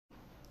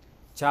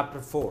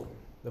Chapter 4,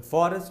 The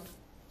Forest,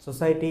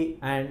 Society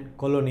and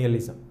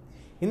Colonialism.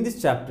 In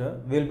this chapter,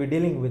 we will be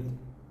dealing with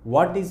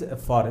what is a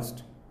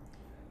forest,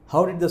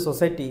 how did the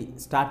society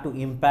start to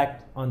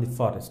impact on the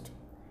forest,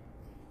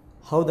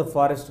 how the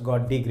forest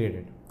got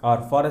degraded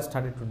or forest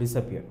started to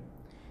disappear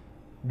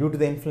due to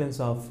the influence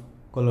of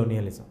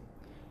colonialism.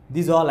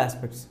 These all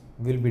aspects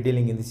we will be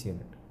dealing in this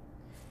unit.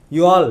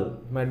 You all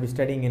might be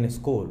studying in a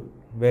school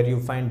where you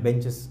find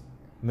benches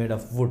made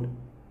of wood,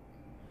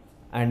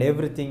 and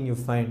everything you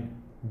find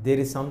there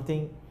is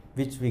something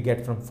which we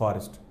get from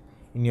forest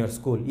in your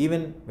school.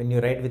 Even when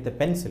you write with a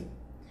pencil,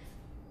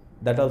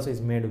 that also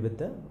is made with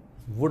the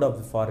wood of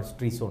the forest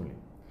trees only.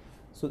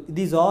 So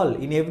these all,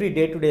 in every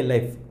day-to-day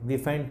life, we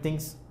find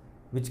things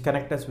which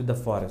connect us with the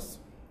forest.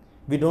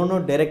 We don't know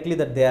directly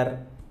that they are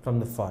from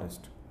the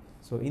forest.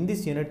 So in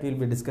this unit, we will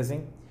be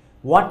discussing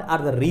what are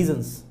the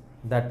reasons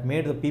that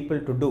made the people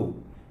to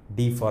do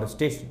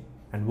deforestation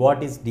and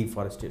what is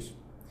deforestation.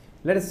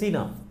 Let us see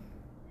now.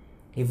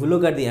 If you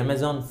look at the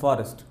Amazon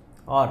forest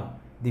or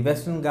the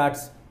Western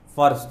Ghats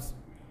forests,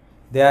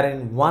 they are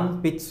in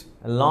one pitch,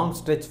 a long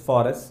stretch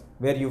forest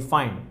where you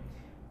find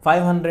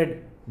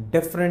 500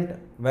 different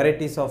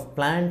varieties of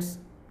plants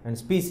and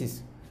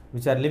species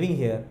which are living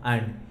here,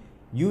 and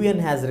UN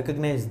has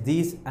recognized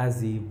these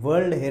as the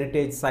World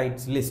Heritage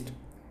Sites list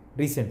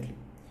recently.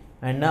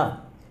 And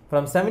now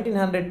from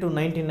 1700 to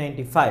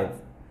 1995,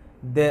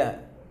 the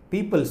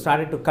people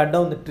started to cut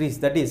down the trees.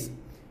 That is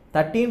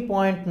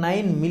 13.9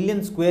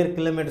 million square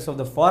kilometers of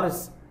the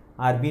forests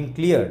are being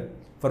cleared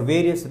for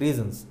various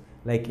reasons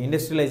like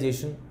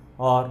industrialization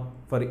or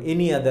for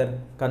any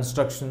other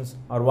constructions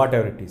or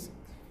whatever it is.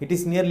 It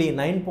is nearly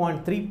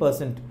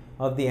 9.3%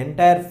 of the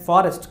entire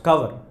forest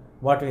cover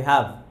what we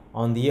have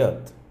on the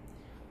earth.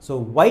 So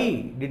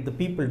why did the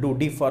people do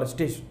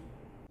deforestation?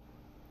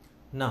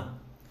 Now,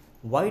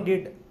 why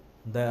did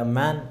the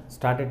man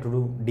started to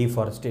do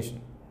deforestation?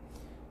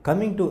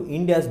 Coming to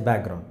India's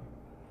background,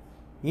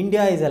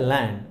 India is a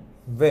land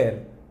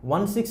where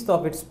 1/6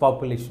 of its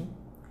population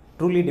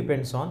truly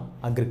depends on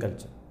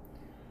agriculture.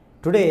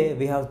 Today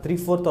we have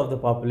 3/4 of the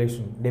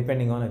population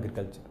depending on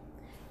agriculture.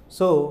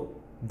 So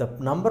the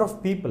number of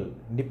people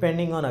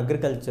depending on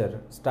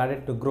agriculture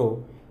started to grow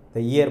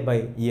the year by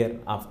year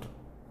after.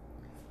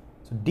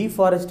 So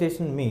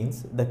deforestation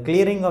means the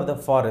clearing of the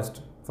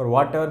forest for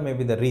whatever may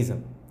be the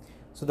reason.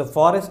 So the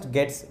forest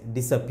gets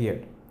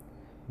disappeared.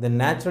 The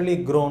naturally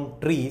grown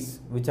trees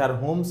which are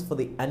homes for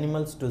the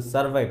animals to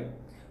survive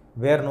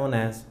were known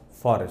as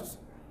forests.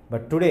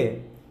 But today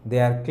they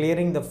are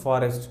clearing the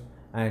forest,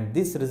 and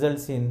this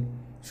results in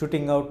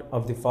shooting out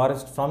of the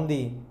forest from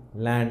the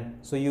land,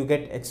 so you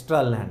get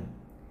extra land.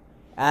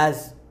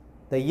 As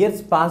the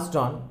years passed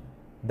on,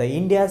 the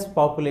India's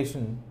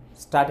population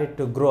started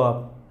to grow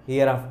up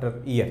year after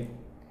year.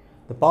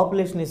 The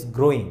population is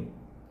growing.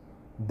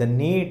 The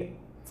need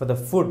for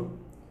the food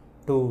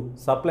to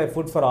supply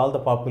food for all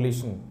the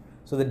population,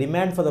 so the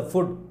demand for the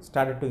food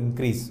started to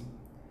increase.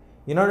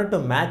 In order to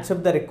match up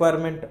the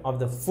requirement of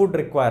the food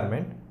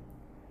requirement,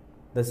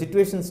 the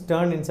situations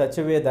turned in such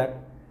a way that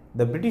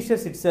the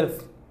Britishers itself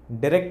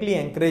directly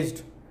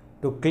encouraged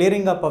to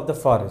clearing up of the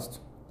forest.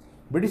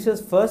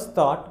 Britishers first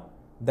thought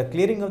the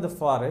clearing of the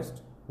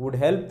forest would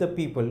help the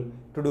people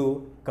to do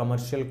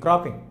commercial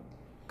cropping.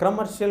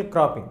 Commercial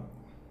cropping,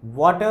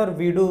 whatever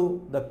we do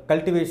the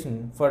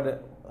cultivation for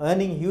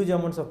earning huge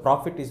amounts of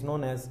profit, is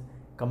known as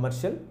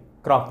commercial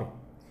cropping.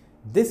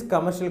 This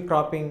commercial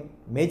cropping,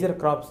 major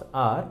crops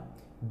are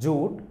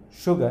jute,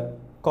 sugar,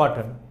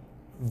 cotton,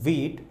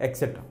 wheat,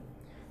 etc.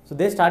 So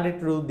they started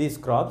to do these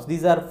crops.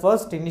 These are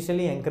first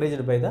initially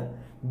encouraged by the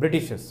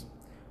Britishers.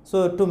 So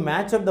to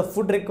match up the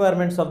food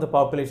requirements of the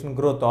population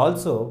growth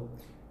also,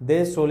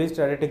 they slowly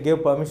started to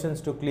give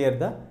permissions to clear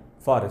the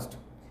forest.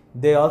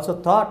 They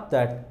also thought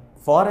that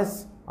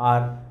forests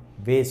are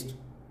waste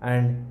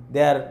and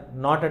they are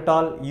not at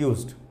all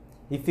used.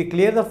 If we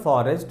clear the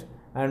forest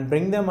and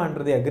bring them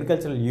under the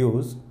agricultural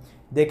use,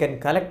 they can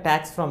collect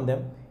tax from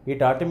them.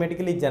 It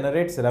automatically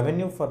generates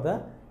revenue for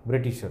the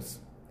Britishers.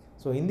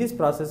 So in this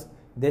process,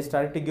 they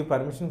started to give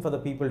permission for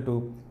the people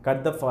to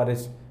cut the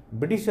forest.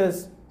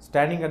 Britishers,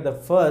 standing at the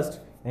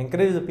first,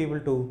 encouraged the people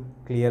to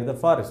clear the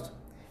forest.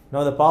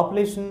 Now the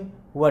population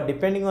who are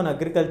depending on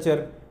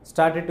agriculture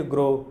started to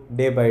grow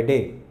day by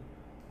day.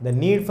 The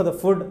need for the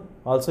food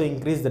also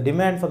increased, the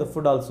demand for the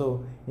food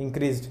also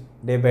increased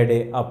day by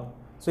day up.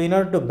 So in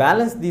order to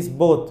balance these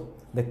both,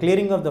 the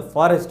clearing of the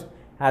forest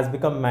has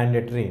become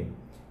mandatory.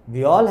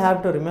 We all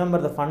have to remember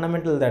the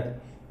fundamental that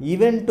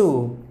even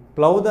to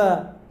plow the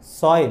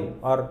soil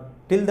or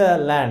till the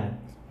land,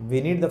 we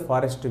need the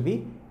forest to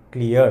be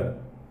cleared.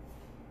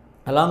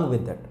 Along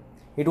with that,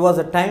 it was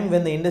a time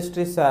when the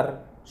industries are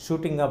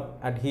shooting up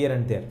at here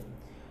and there.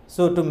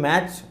 So to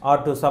match or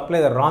to supply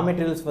the raw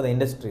materials for the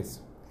industries,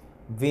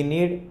 we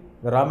need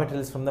the raw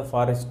materials from the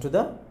forest to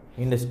the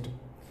industry.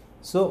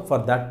 So for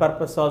that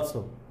purpose also,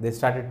 they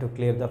started to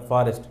clear the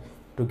forest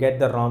to get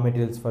the raw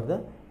materials for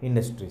the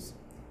industries.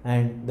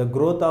 And the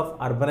growth of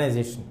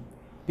urbanization,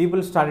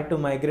 people started to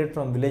migrate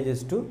from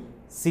villages to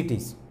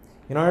cities.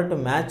 in order to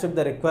match up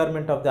the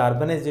requirement of the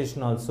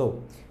urbanization also,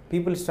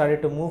 people started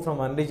to move from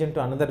one region to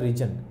another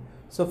region.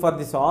 So for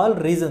this all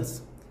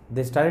reasons,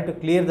 they started to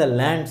clear the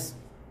lands,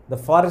 the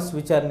forests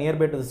which are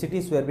nearby to the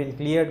cities were being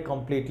cleared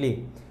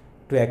completely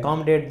to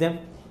accommodate them,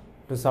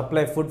 to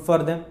supply food for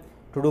them,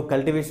 to do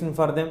cultivation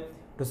for them,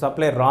 to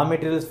supply raw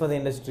materials for the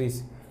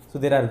industries. So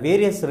there are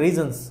various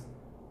reasons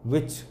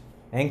which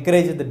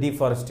encourage the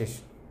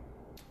deforestation.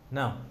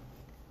 Now,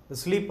 the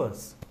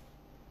sleepers.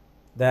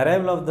 The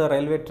arrival of the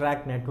railway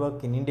track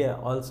network in India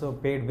also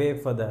paved way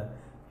for the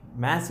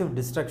massive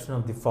destruction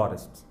of the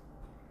forests.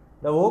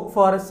 The oak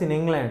forests in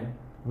England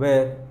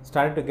were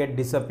started to get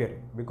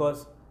disappearing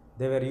because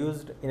they were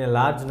used in a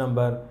large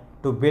number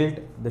to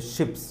build the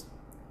ships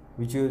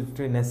which used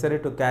to be necessary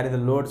to carry the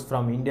loads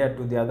from India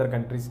to the other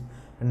countries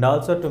and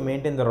also to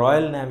maintain the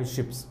Royal Navy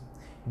ships.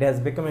 It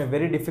has become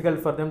very difficult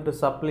for them to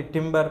supply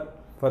timber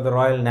for the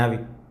Royal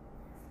Navy.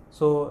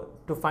 So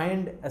to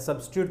find a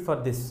substitute for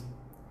this,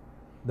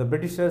 the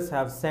Britishers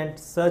have sent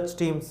search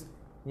teams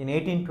in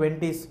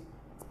 1820s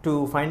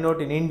to find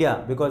out in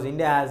India, because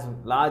India has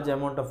large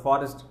amount of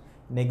forest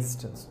in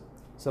existence.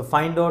 So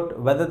find out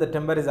whether the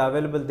timber is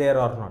available there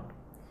or not.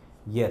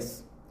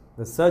 Yes,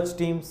 the search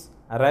teams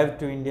arrived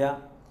to India,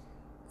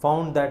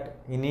 found that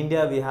in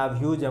India we have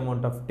huge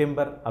amount of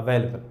timber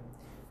available.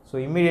 So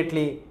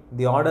immediately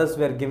the orders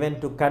were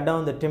given to cut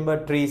down the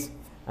timber trees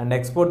and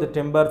export the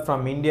timber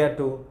from India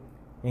to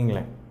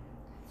England.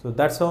 So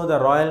that's how the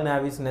Royal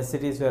Navy's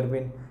necessities were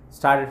being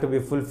started to be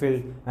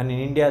fulfilled, and in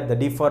India the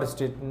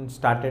deforestation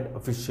started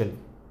officially.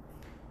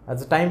 As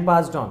the time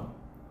passed on,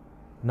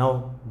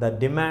 now the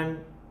demand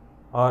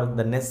or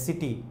the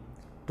necessity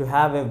to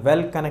have a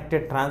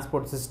well-connected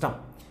transport system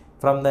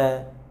from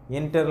the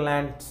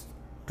interlands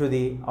to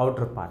the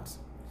outer parts.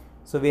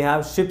 So we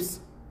have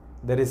ships,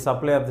 there is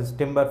supply of this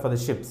timber for the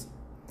ships.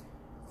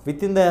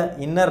 Within the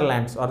inner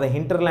lands or the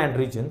hinterland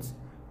regions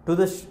to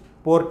the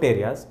port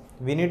areas,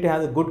 we need to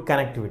have a good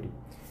connectivity.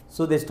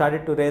 So they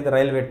started to lay the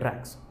railway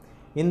tracks.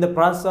 In the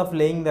process of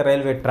laying the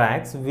railway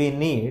tracks, we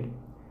need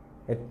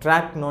a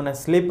track known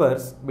as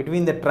sleepers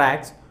between the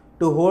tracks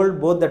to hold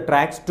both the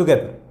tracks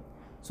together.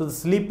 So the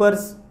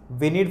sleepers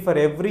we need for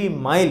every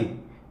mile,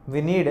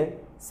 we need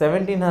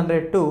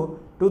 1700 to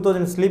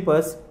 2000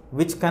 sleepers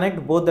which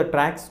connect both the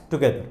tracks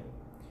together.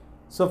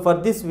 So for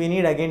this we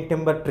need again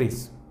timber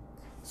trees.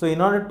 So in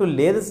order to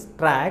lay the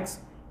tracks,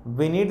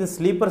 we need the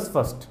sleepers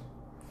first.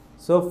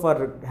 So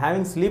for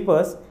having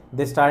sleepers,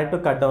 they started to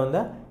cut down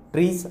the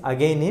trees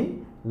again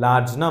in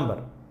large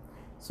number.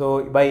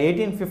 So by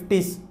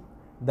 1850s,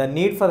 the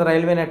need for the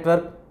railway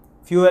network,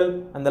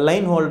 fuel and the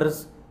line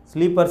holders,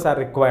 sleepers are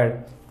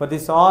required. For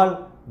this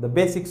all, the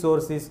basic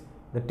source is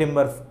the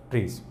timber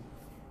trees.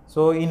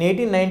 So in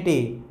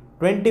 1890,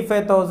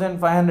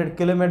 25,500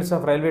 kilometers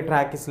of railway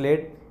track is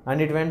laid, and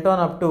it went on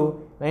up to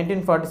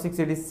 1946,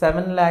 it is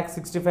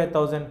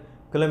 7,65,000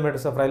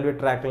 kilometers of railway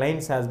track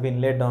lines has been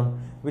laid down,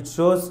 which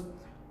shows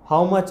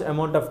how much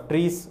amount of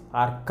trees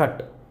are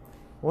cut.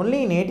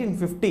 Only in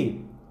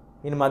 1850,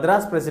 in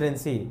Madras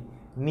Presidency,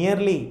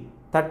 nearly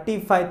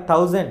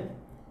 35,000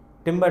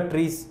 timber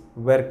trees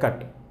were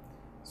cut.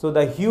 So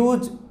the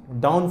huge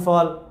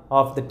downfall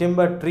of the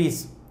timber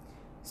trees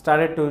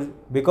started to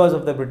because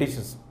of the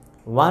Britishers.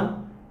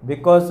 One,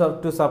 because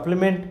of to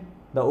supplement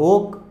the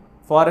oak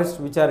forests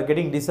which are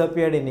getting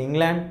disappeared in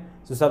England.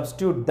 To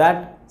substitute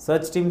that,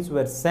 search teams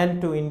were sent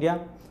to India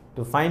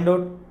to find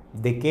out.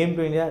 They came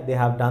to India, they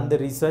have done the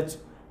research,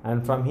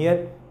 and from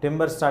here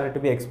timber started to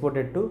be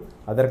exported to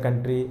other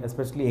country,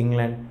 especially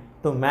England,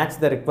 to match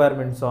the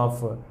requirements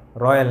of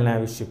Royal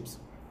Navy ships.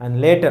 And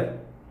later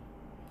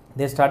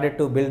they started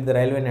to build the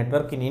railway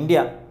network in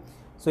India.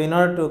 So in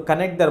order to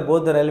connect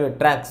both the railway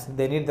tracks,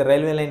 they need the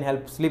railway line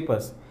help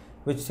sleepers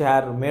which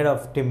are made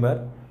of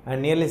timber,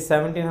 and nearly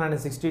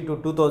 1760 to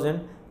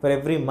 2000 for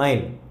every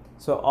mile.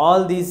 So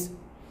all these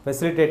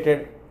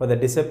facilitated for the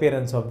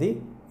disappearance of the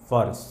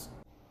forests.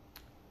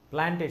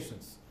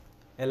 Plantations.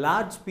 A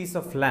large piece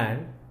of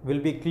land will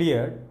be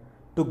cleared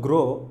to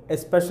grow a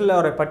special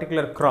or a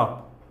particular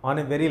crop on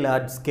a very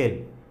large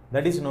scale.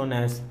 That is known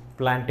as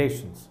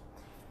plantations.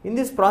 In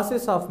this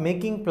process of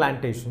making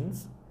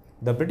plantations,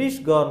 the British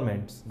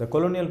government, the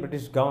colonial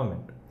British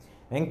government,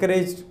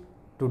 encouraged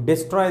to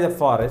destroy the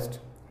forest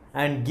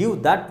and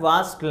give that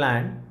vast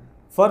land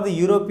for the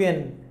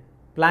European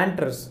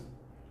planters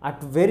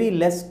at very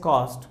less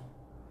cost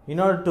in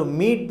order to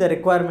meet the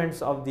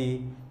requirements of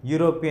the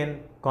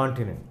European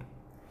continent.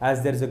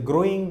 As there is a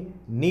growing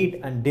need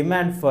and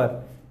demand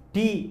for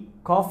tea,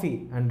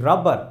 coffee and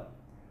rubber,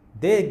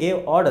 they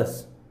gave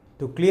orders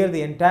to clear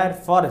the entire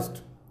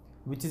forest,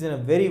 which is in a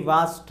very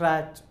vast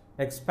stretch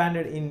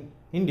expanded in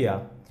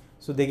India.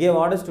 So they gave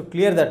orders to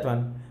clear that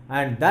one,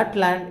 and that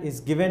land is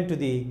given to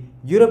the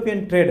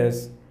European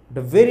traders at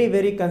a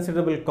very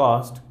considerable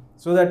cost,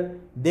 so that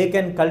they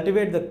can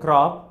cultivate the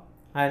crop,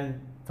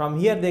 and from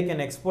here they can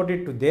export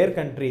it to their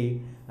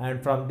country,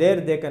 and from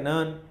there they can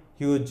earn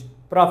huge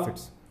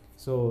profits.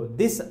 So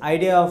this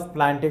idea of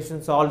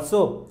plantations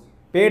also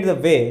paved the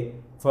way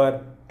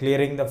for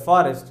clearing the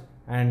forest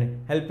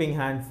and helping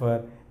hand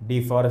for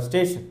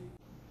deforestation.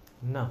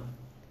 Now,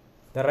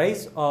 the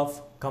rise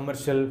of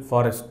commercial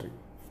forestry.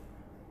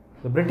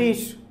 The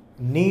British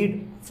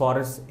need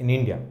forests in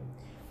India.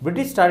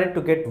 British started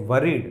to get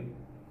worried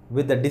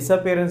with the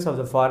disappearance of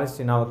the forest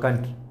in our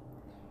country.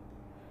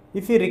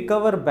 If you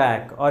recover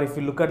back, or if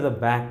you look at the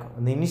back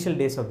in the initial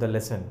days of the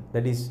lesson,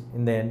 that is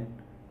in the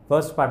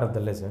first part of the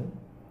lesson,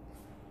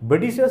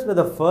 Britishers were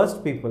the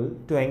first people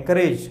to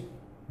encourage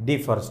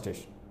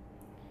deforestation.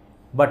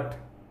 But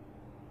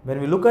when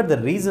we look at the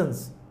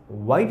reasons,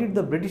 why did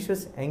the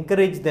Britishers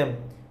encourage them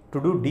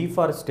to do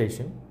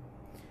deforestation?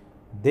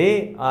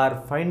 They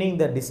are finding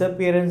the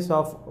disappearance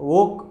of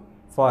oak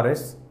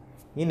forests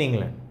in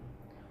England.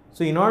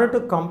 So in order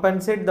to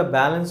compensate the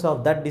balance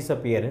of that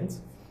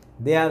disappearance,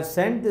 they have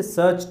sent the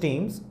search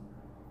teams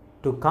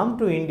to come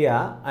to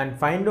India and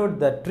find out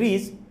the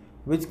trees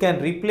which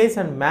can replace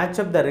and match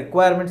up the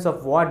requirements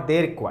of what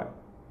they require.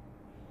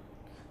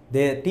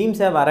 The teams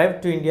have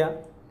arrived to India,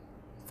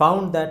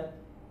 found that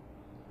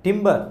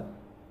timber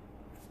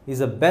is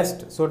the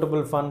best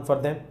suitable fund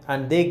for them,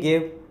 and they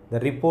gave the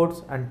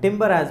reports, and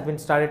timber has been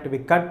started to be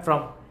cut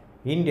from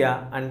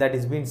India, and that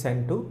is being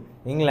sent to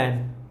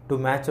England to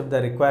match up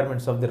the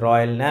requirements of the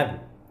Royal Navy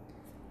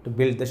to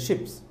build the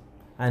ships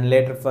and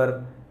later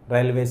for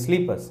railway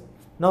sleepers.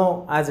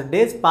 Now, as the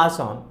days pass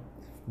on,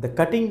 the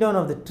cutting down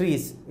of the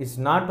trees is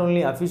not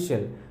only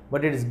official,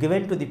 but it is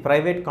given to the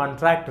private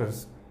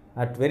contractors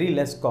at very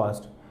less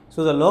cost.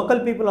 So the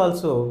local people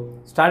also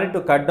started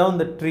to cut down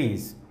the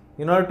trees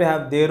in order to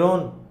have their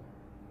own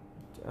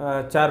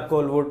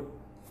charcoal wood,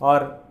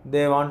 or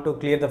they want to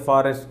clear the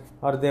forest,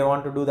 or they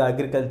want to do the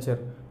agriculture,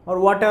 or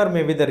whatever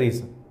may be the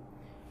reason.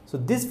 So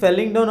this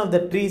felling down of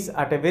the trees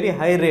at a very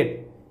high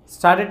rate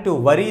started to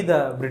worry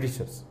the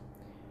Britishers.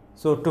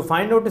 So to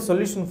find out a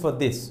solution for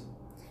this,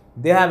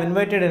 they have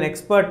invited an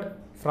expert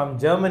from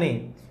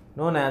Germany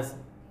known as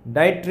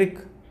Dietrich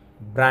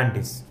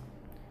Brandis.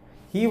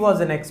 He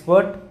was an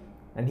expert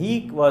and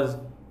he was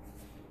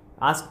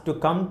asked to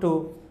come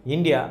to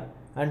India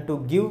and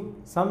to give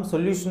some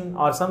solution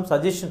or some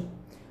suggestion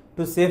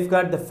to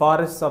safeguard the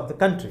forests of the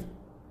country.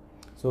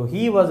 So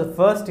he was the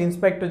first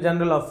Inspector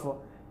General of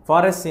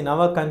Forests in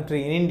our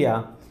country, in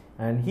India,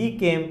 and he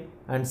came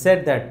and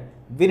said that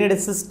we need a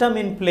system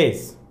in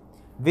place.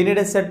 We need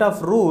a set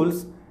of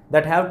rules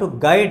that have to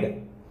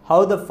guide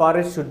how the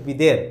forest should be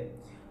there,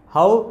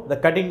 how the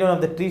cutting down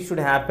of the trees should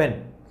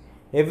happen.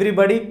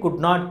 Everybody could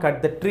not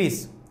cut the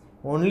trees.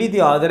 Only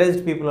the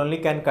authorized people only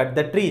can cut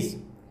the trees.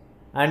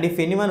 And if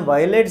anyone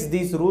violates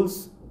these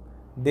rules,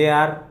 they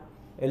are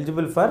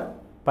eligible for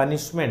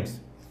punishments.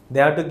 They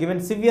have to given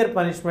severe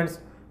punishments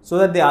so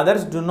that the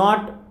others do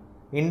not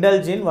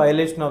indulge in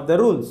violation of the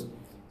rules.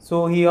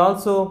 So he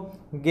also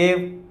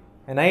gave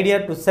an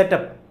idea to set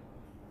up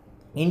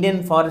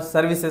Indian Forest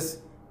Services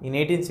in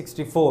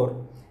 1864,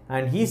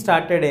 and he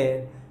started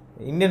a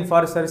Indian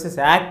Forest Services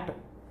Act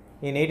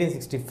in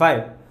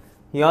 1865.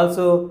 He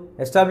also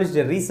established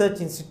a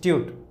research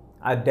institute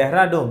at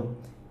Dehradun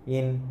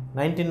in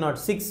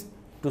 1906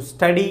 to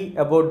study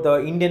about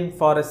the Indian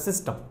forest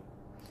system.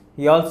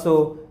 He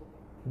also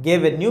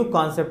gave a new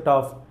concept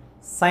of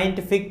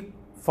scientific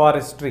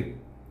forestry.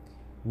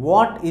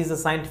 What is a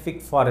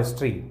scientific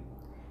forestry?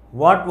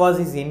 What was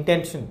his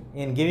intention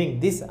in giving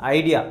this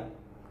idea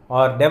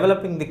or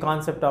developing the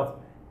concept of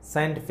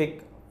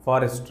scientific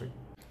forestry?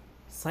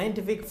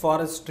 Scientific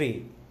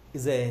forestry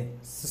is a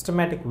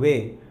systematic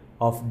way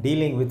of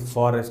dealing with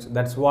forest.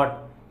 That's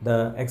what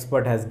the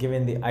expert has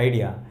given the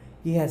idea.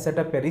 He has set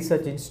up a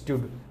research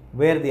institute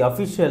where the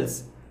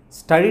officials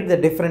studied the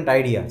different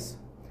ideas.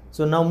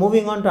 So now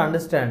moving on to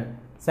understand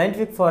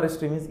scientific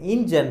forestry means,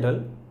 in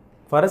general,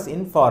 for us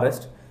in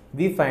forest,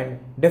 we find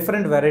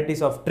different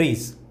varieties of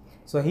trees.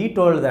 So he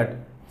told that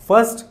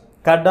first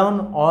cut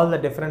down all the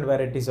different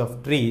varieties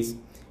of trees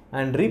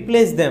and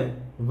replace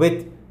them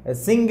with a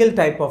single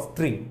type of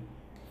tree.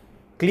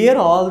 Clear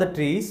all the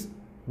trees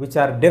which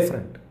are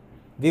different.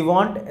 We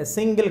want a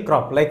single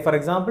crop, like for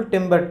example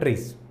timber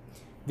trees.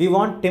 We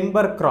want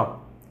timber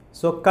crop.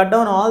 So cut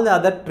down all the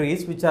other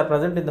trees which are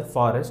present in the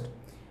forest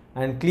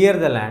and clear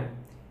the land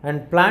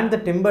and plant the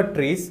timber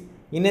trees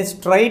in a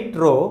straight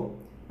row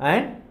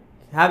and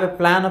have a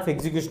plan of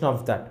execution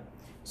of that.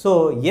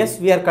 So yes,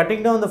 we are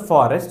cutting down the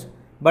forest,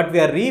 but we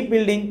are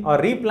rebuilding or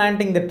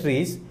replanting the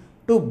trees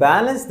to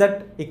balance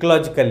that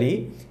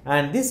ecologically,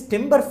 and this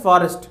timber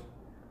forest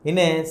in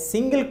a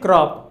single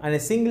crop and a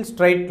single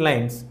straight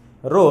lines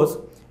rows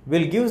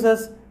will give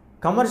us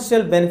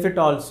commercial benefit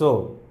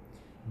also.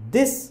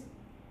 This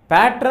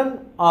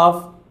pattern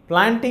of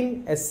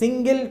planting a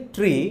single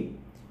tree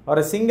or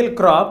a single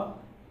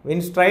crop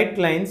in straight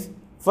lines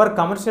for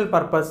commercial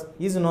purpose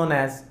is known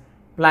as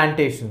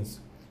plantations.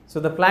 So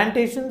the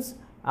plantations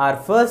are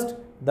first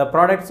the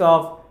products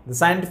of the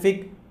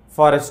scientific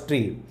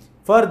forestry.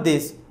 For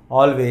this,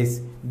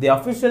 always the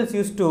officials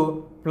used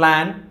to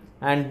plan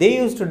and they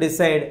used to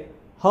decide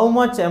how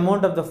much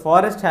amount of the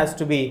forest has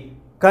to be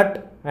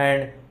cut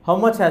and how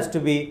much has to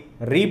be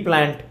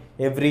replant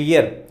every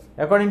year.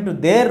 According to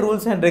their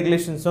rules and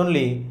regulations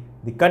only,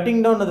 the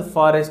cutting down of the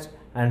forest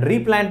and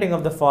replanting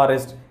of the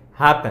forest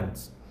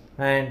happens.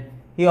 And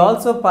he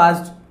also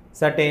passed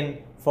certain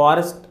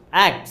forest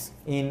acts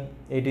in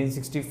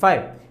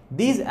 1865.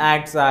 These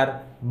acts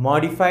are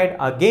modified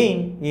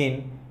again in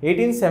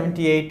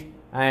 1878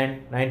 and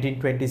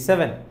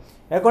 1927.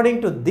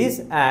 According to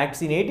these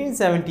acts in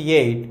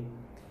 1878,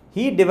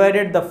 he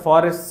divided the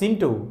forests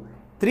into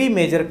three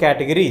major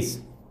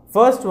categories.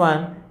 First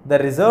one, the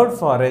reserved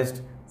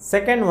forest.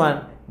 Second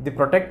one, the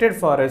protected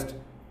forest.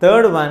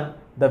 Third one,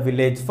 the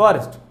village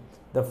forest.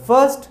 The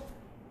first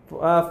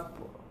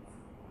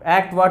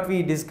act what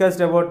we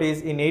discussed about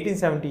is in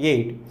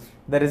 1878.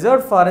 The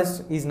reserved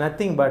forest is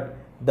nothing but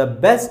the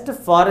best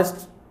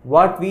forest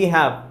what we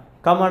have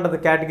come under the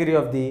category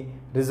of the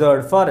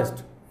reserved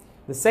forest.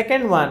 The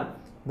second one,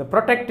 the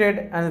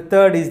protected, and the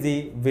third is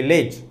the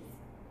village.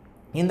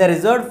 In the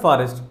reserved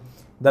forest,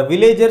 the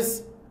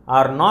villagers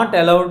are not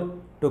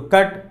allowed to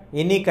cut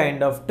any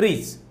kind of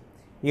trees.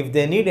 If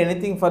they need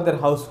anything for their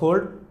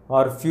household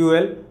or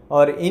fuel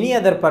or any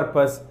other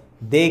purpose,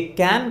 they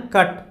can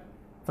cut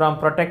from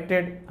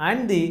protected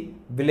and the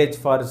village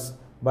forest,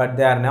 but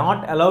they are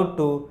not allowed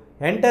to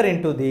enter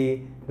into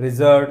the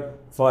reserved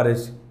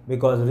forest,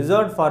 because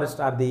reserved forests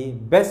are the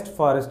best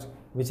forests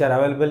which are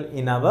available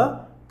in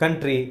our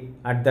country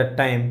at that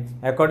time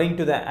according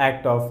to the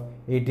Act of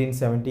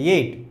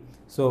 1878.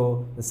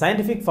 So, the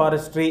scientific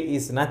forestry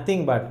is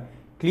nothing but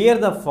clear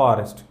the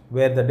forest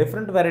where the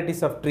different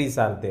varieties of trees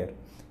are there.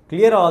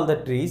 Clear all the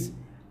trees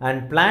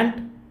and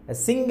plant a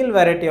single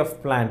variety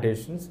of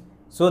plantations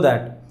so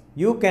that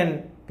you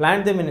can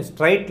plant them in a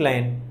straight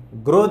line,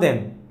 grow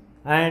them,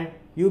 and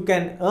you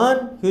can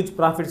earn huge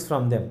profits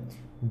from them.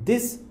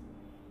 This,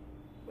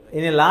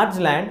 in a large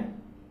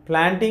land,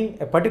 planting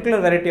a particular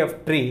variety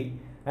of tree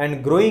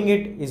and growing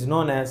it is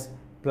known as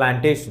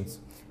plantations.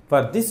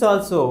 For this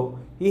also,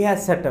 he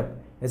has set up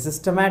a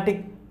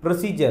systematic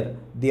procedure.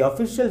 The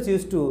officials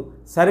used to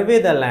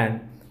survey the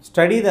land,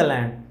 study the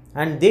land,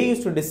 and they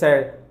used to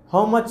decide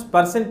how much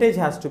percentage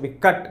has to be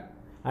cut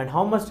and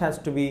how much has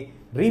to be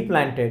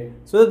replanted,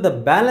 so that the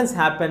balance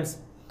happens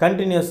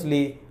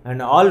continuously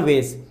and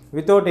always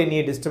without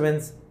any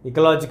disturbance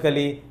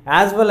ecologically,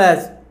 as well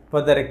as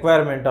for the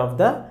requirement of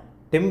the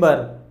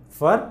timber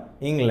for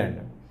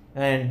England.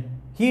 And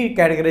he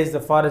categorized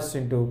the forest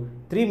into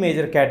three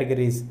major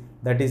categories,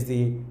 that is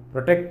the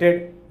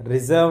protected,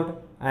 reserved,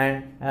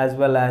 and as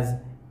well as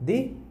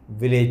the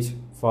village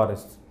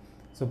forests.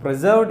 So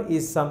preserved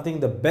is something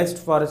the best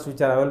forests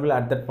which are available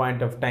at that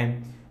point of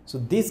time. So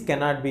these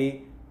cannot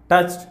be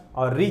touched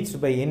or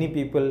reached by any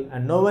people,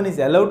 and no one is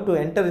allowed to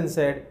enter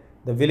inside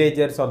the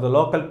villagers or the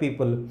local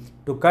people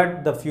to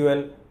cut the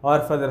fuel or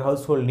for their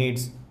household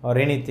needs or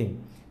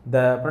anything.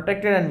 The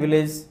protected and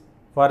village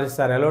forests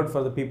are allowed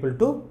for the people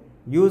to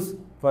use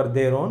for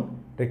their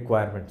own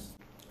requirements.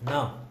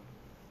 Now,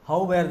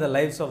 how were the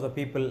lives of the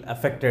people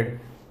affected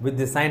with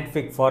the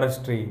scientific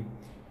forestry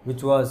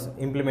which was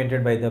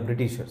implemented by the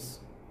Britishers?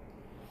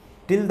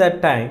 Till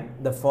that time,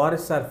 the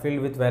forests are filled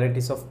with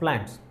varieties of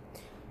plants.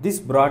 This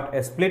brought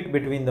a split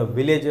between the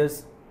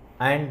villagers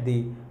and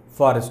the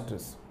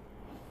foresters.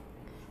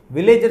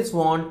 Villagers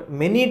want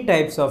many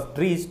types of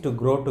trees to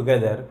grow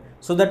together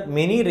so that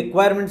many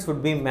requirements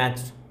would be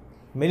matched.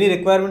 Many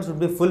requirements would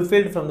be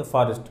fulfilled from the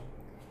forest.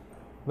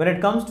 When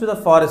it comes to the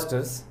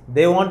foresters,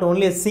 they want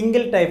only a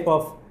single type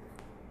of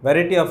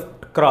variety of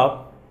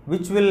crop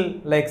which will,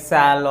 like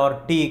sal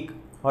or teak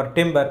or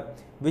timber,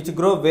 which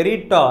grow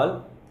very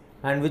tall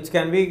and which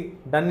can be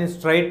done in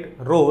straight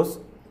rows,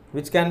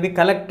 which can be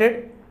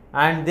collected,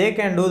 and they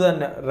can do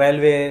the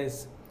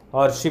railways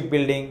or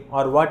shipbuilding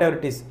or whatever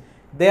it is.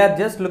 They are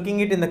just looking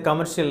it in the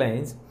commercial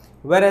lines,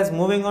 whereas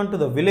moving on to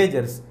the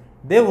villagers,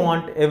 they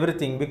want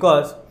everything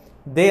because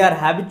they are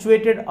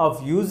habituated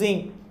of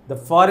using the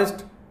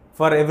forest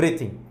for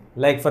everything.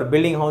 Like for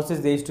building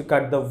houses, they used to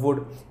cut the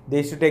wood, they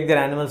used to take their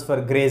animals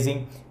for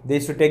grazing, they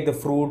used to take the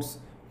fruits,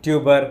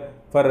 tuber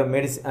for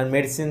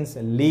medicines,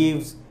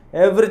 leaves,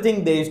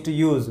 everything they used to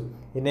use.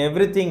 In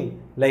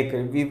everything, like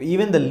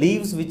even the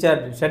leaves which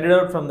are shedded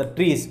out from the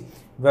trees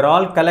were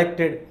all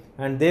collected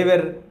and they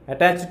were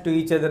attached to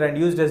each other and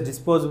used as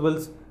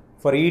disposables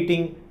for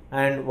eating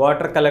and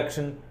water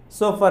collection.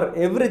 So for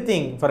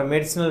everything, for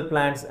medicinal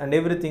plants and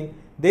everything,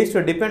 they used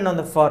to depend on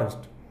the forest.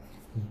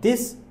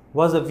 This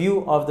was a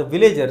view of the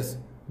villagers,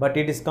 but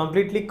it is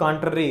completely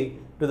contrary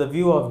to the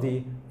view of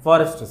the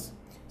foresters.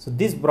 So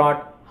this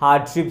brought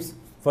hardships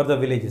for the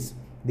villages.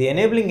 The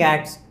enabling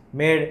acts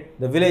made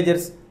the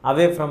villagers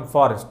away from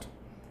forest.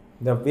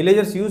 The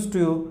villagers used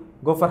to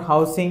go for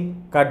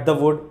housing, cut the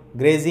wood,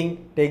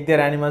 grazing, take their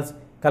animals,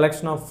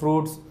 collection of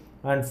fruits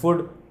and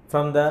food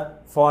from the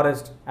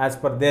forest as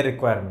per their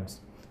requirements.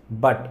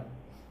 But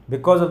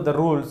because of the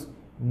rules,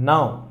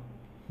 now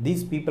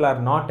these people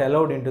are not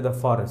allowed into the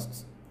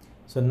forests.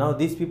 So now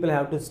these people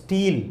have to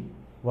steal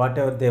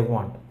whatever they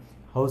want.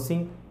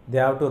 Housing, they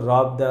have to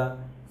rob the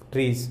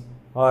trees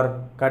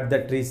or cut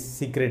the trees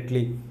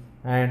secretly,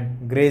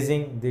 and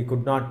grazing, they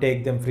could not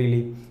take them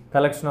freely.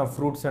 Collection of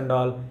fruits and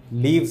all,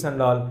 leaves and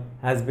all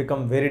has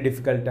become very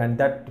difficult, and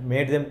that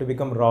made them to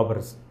become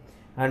robbers.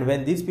 and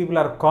when these people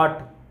are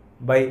caught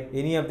by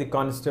any of the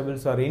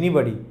constables or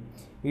anybody,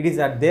 it is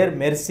at their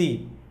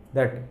mercy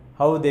that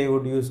how they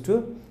would used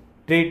to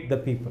treat the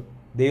people.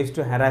 They used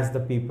to harass the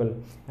people,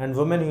 and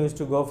women who used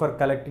to go for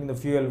collecting the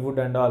fuel, wood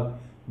and all,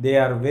 they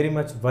are very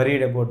much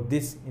worried about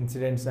these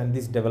incidents and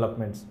these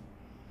developments.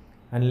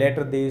 And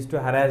later they used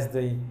to harass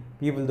the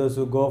people, those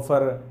who go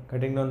for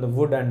cutting down the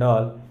wood and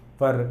all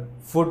for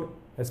food,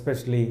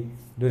 especially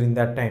during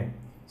that time.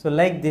 So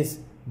like this,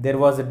 there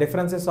was a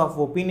differences of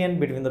opinion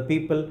between the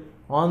people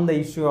on the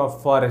issue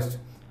of forest,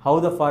 how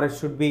the forest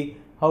should be,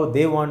 how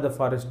they want the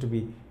forest to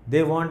be.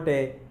 They want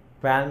a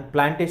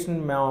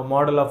plantation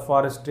model of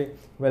forestry.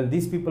 Well,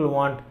 these people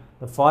want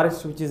the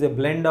forest which is a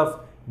blend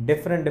of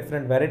different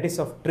varieties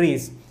of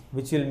trees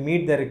which will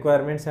meet the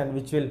requirements and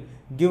which will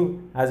give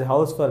as a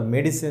house for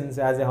medicines,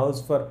 as a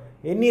house for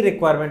any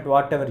requirement,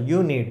 whatever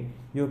you need,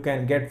 you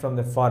can get from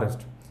the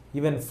forest.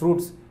 Even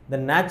fruits, the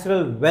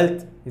natural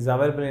wealth is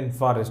available in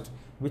forest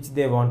which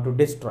they want to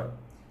destroy.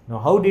 Now,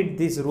 how did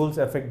these rules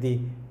affect the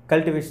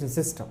cultivation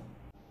system?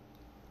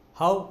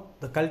 How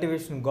the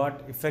cultivation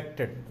got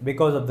affected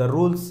because of the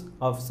rules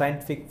of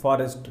scientific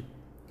forestry.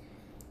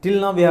 Till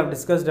now we have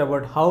discussed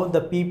about how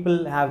the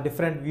people have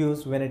different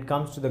views when it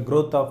comes to the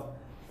growth of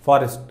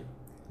forestry.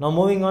 Now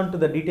moving on to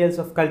the details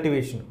of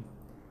cultivation.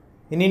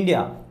 In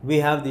India, we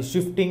have the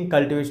shifting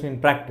cultivation in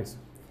practice.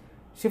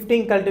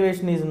 Shifting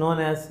cultivation is known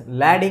as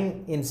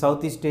lading in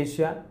Southeast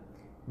Asia,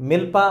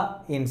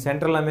 milpa in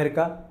Central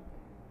America,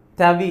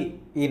 tavi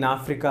in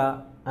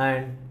Africa,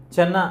 and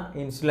channa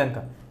in Sri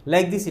Lanka.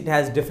 Like this, it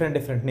has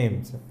different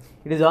names.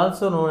 It is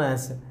also known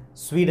as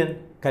Sweden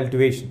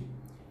cultivation.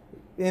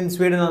 In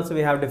Sweden also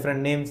we have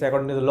different names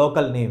according to the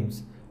local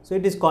names. So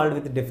it is called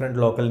with different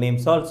local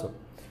names also.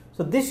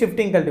 So this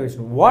shifting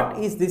cultivation, what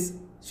is this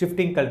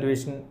shifting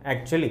cultivation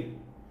actually?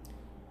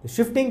 The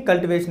shifting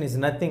cultivation is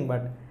nothing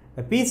but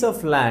a piece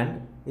of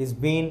land is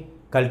being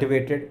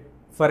cultivated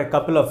for a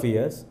couple of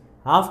years.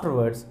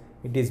 Afterwards,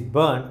 it is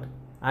burnt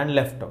and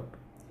left out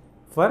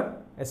for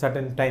a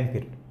certain time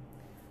period.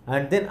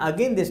 And then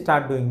again they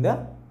start doing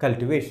the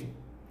cultivation.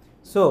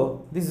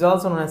 So this is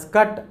also known as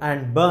cut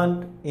and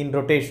burnt in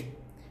rotation.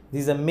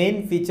 This is a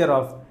main feature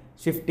of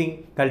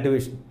shifting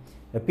cultivation.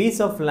 A piece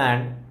of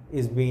land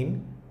is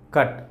being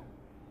cut.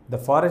 The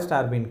forests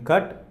are being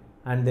cut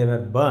and they were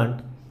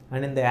burnt,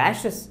 and in the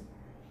ashes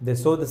they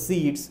sow the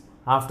seeds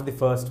after the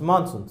first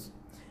monsoons.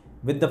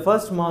 With the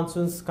first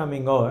monsoons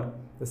coming over,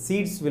 the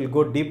seeds will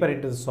go deeper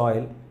into the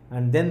soil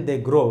and then they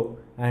grow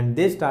and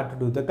they start to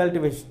do the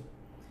cultivation.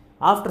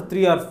 After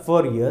 3 or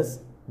 4 years,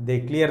 they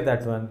clear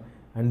that one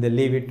and they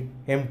leave it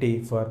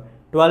empty for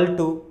 12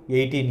 to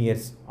 18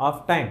 years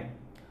of time.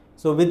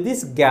 So with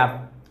this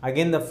gap,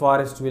 again the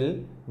forest will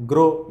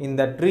grow in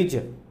that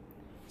region.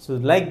 So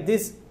like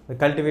this, the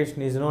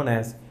cultivation is known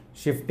as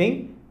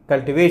shifting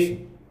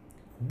cultivation.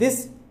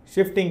 This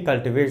shifting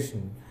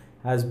cultivation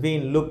has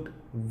been looked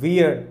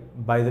weird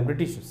by the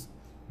Britishers.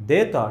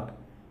 They thought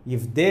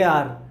if they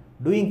are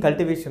doing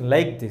cultivation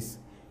like this,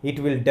 it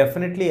will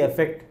definitely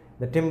affect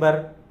the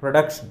timber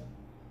production.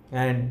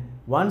 And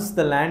once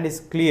the land is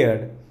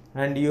cleared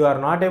and you are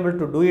not able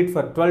to do it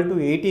for 12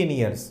 to 18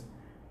 years,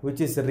 which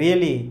is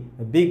really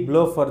a big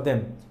blow for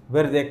them,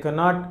 where they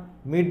cannot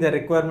meet the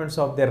requirements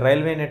of their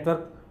railway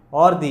network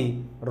or the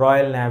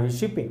Royal Navy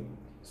shipping.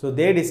 So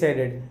they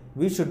decided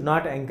we should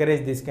not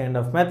encourage this kind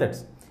of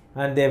methods.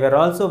 And they were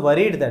also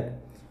worried that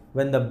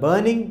when the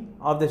burning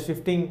of the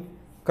shifting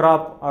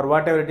crop or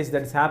whatever it is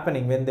that is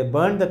happening, when they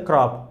burn the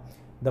crop,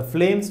 the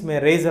flames may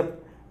raise up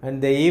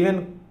and they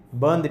even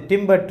burn the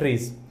timber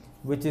trees,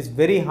 which is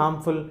very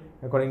harmful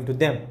according to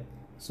them.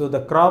 So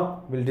the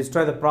crop will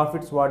destroy the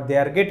profits what they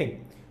are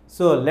getting.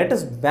 So let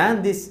us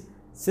ban this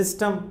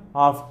system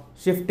of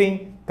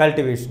shifting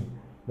cultivation.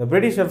 The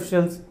British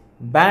officials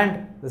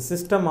banned the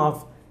system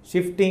of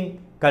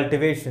shifting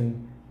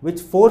cultivation,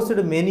 which forced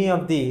many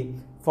of the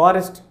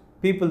forest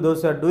people,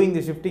 those who are doing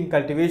the shifting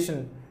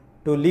cultivation,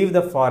 to leave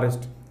the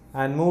forest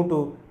and move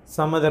to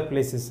some other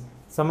places.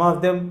 Some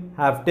of them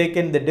have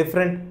taken the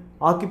different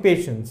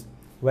occupations,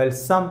 while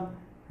some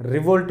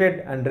revolted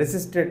and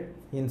resisted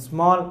in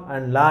small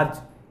and large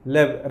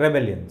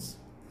rebellions.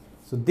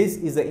 So this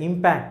is the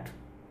impact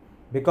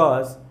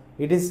because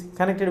it is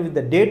connected with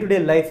the day-to-day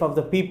life of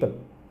the people.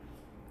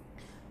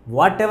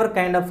 Whatever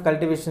kind of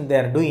cultivation they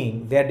are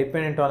doing, they are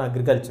dependent on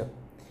agriculture.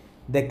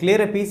 They clear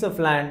a piece of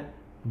land,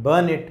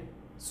 burn it,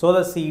 sow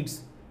the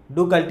seeds,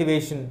 do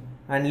cultivation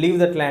and leave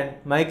that land,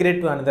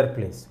 migrate to another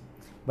place.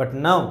 But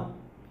now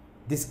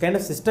this kind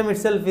of system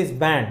itself is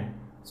banned,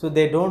 so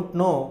they don't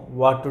know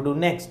what to do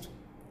next,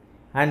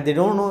 and they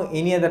don't know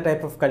any other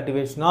type of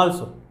cultivation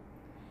also.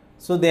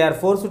 So they are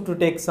forced to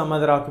take some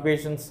other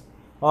occupations,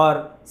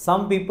 or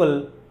some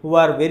people who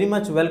are very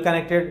much well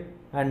connected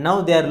and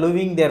now they are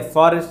leaving their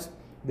forests,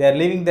 they are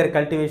leaving their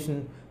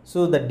cultivation.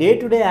 So the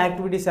day-to-day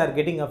activities are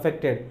getting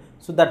affected.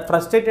 So that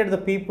frustrated the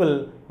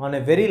people on a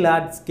very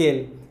large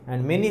scale,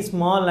 and many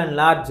small and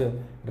large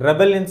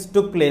rebellions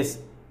took place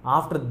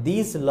after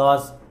these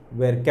laws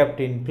were kept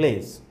in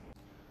place.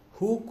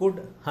 Who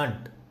could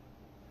hunt?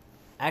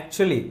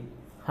 Actually,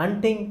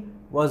 hunting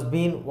was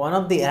being one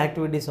of the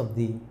activities of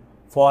the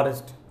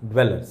forest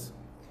dwellers.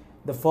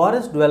 The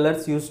forest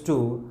dwellers used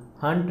to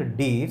hunt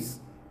deers,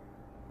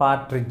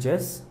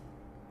 partridges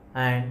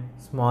and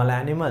small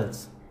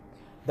animals.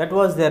 That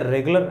was their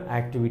regular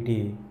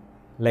activity.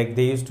 Like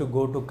they used to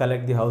go to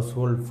collect the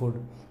household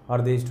food,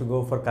 or they used to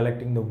go for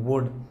collecting the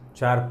wood,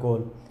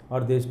 charcoal,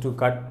 or they used to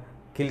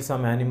kill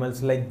some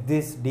animals like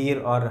this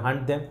deer or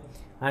hunt them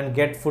and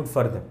get food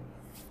for them.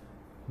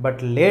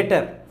 But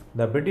later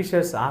the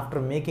Britishers,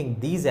 after making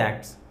these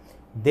acts,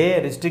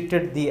 they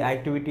restricted the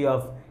activity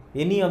of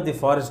any of the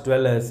forest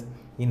dwellers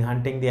in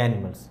hunting the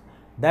animals.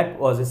 That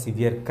was a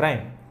severe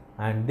crime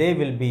and they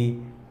will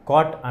be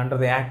caught under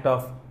the act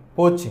of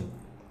poaching.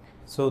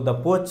 So the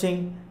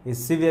poaching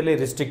is severely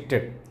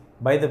restricted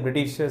by the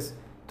Britishers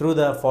through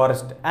the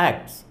Forest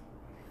Acts.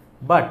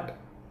 But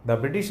the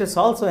Britishers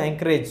also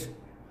encouraged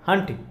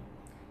hunting.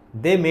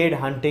 They made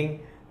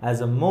hunting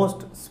as a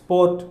most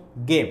sport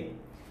game.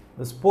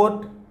 The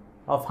sport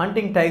of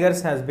hunting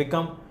tigers has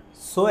become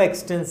so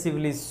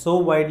extensively, so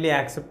widely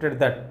accepted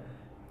that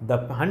the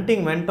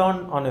hunting went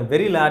on a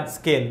very large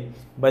scale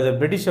by the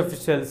British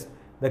officials,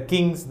 the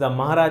kings, the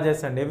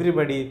Maharajas and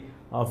everybody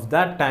of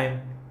that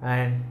time,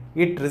 and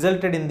it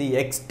resulted in the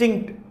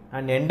extinct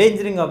and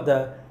endangering of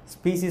the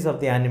species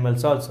of the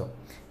animals also.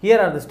 Here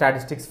are the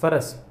statistics for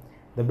us.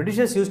 The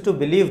Britishers used to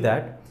believe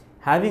that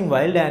having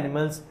wild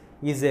animals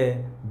is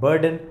a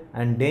burden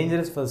and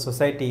dangerous for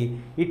society.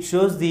 It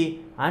shows the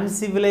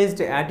uncivilized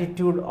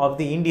attitude of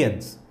the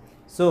Indians.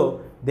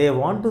 So they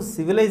want to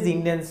civilize the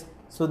Indians,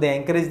 so they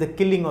encourage the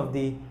killing of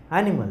the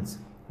animals.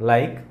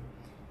 Like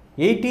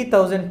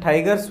 80,000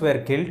 tigers were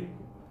killed,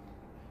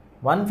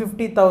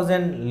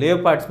 150,000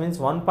 leopards, means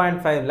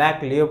 1.5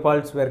 lakh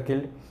leopards were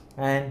killed,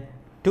 and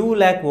 2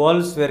 lakh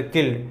wolves were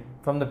killed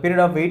from the period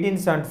of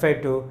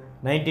 1875 to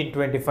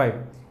 1925.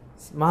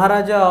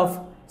 Maharaja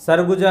of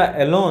Sarguja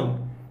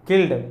alone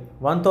killed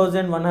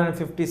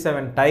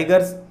 1157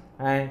 tigers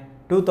and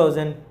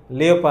 2000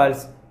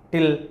 leopards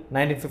till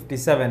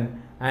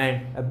 1957,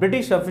 and a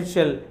British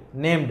official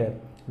named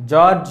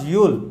George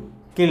Yule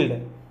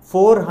killed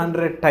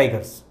 400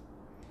 tigers.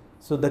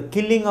 So the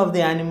killing of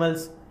the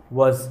animals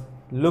was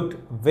looked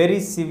very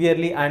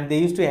severely, and they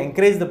used to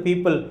encourage the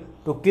people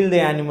to kill the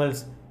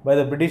animals by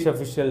the British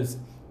officials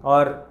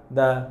or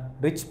the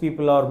rich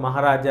people or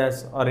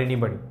Maharajas or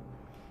anybody.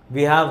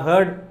 We have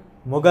heard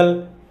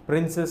Mughal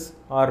princes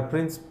or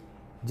prince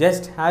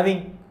just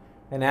having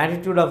an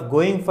attitude of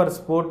going for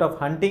sport of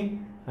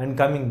hunting and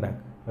coming back.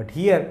 But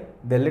here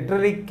they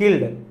literally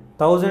killed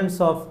thousands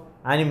of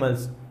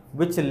animals,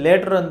 which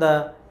later on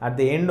at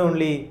the end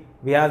only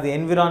we have the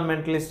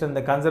environmentalists and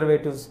the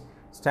conservatives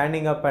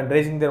standing up and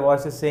raising their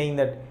voices saying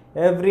that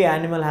every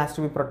animal has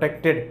to be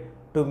protected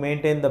to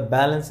maintain the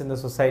balance in the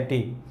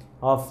society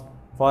of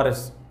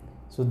forests.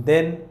 So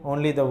then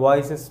only the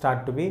voices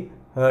start to be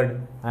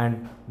heard,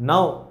 and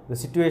now the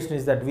situation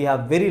is that we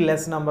have very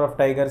less number of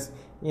tigers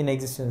in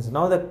existence.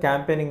 Now the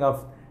campaigning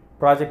of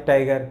Project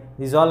Tiger,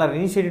 these all are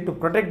initiated to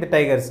protect the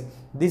tigers.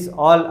 These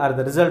all are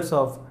the results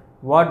of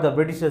what the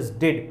Britishers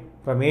did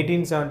from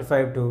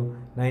 1875 to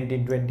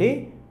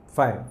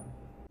 1925.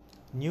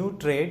 New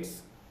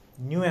trades,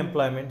 new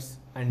employments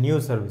and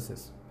new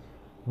services.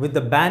 With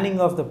the banning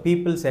of the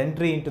people's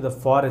entry into the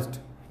forest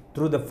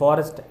through the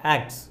Forest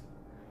Acts,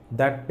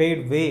 that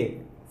paved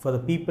way for the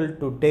people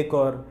to take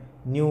over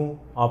new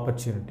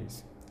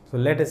opportunities. So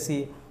let us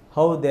see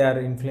how they are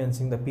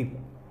influencing the people.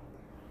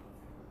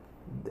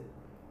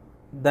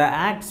 The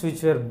acts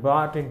which were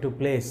brought into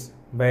place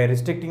by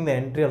restricting the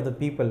entry of the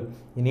people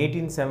in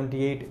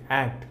 1878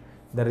 Act,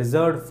 the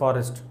reserved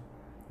forest,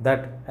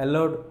 that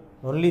allowed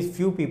only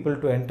few people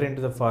to enter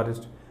into the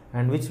forest,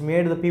 and which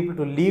made the people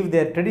to leave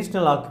their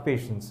traditional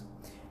occupations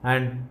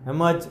and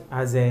emerge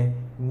as a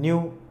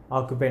new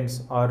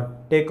occupants or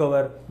take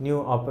over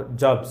new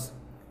jobs.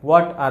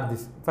 What are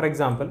these? For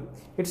example,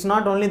 it's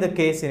not only the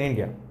case in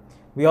India.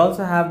 We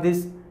also have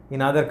this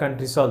in other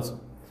countries also.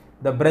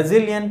 The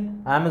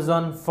Brazilian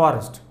Amazon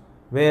forest,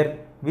 where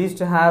we used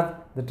to have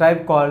the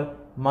tribe called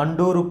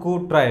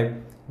Manduruku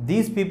tribe.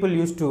 These people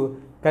used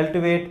to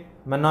cultivate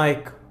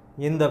manioc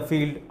in the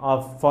field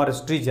of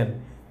forest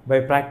region by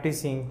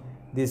practicing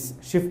this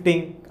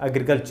shifting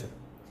agriculture.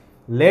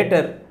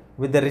 Later,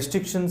 with the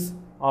restrictions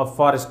of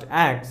Forest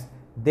Acts,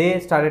 they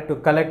started to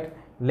collect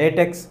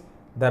latex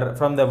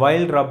from the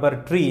wild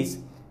rubber trees,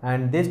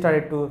 and they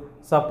started to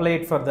supply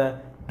it for the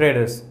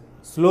traders.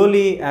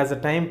 Slowly, as the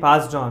time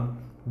passed on,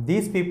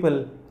 these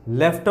people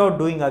left out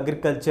doing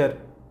agriculture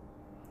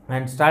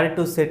and started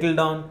to settle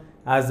down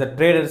as the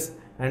traders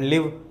and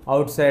live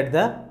outside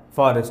the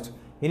forest.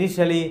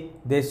 Initially,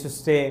 they used to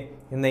stay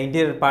in the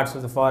interior parts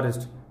of the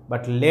forest,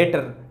 but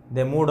later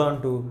they moved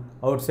on to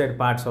outside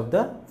parts of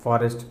the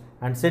forest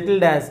and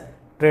settled as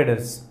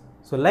traders.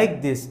 So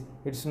like this,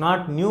 it's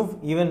not new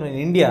even in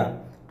India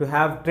to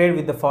have trade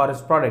with the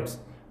forest products.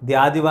 The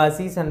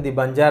Adivasis and the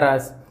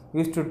Banjaras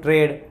used to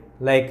trade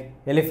like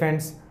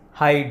elephants,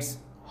 hides,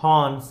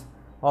 horns,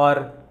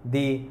 or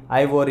the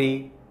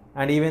ivory,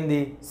 and even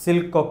the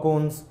silk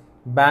cocoons,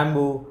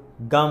 bamboo,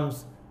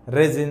 gums,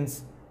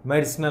 resins,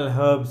 medicinal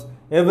herbs,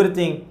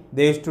 everything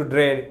they used to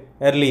trade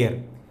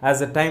earlier. As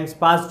the times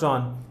passed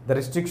on, the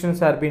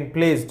restrictions are being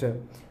placed.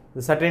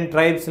 The certain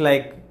tribes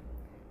like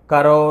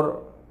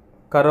Karorva,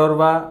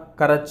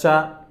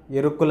 Karacha,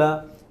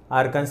 Yerukula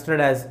are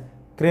considered as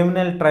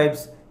criminal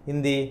tribes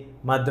in the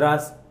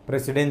Madras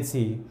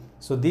presidency.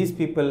 So these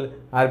people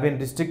are being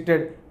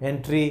restricted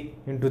entry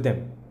into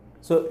them.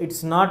 So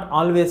it's not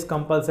always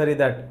compulsory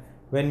that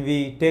when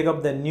we take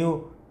up the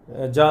new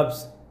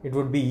jobs, it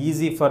would be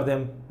easy for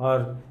them,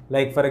 or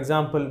like for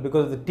example,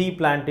 because of the tea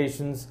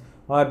plantations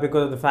or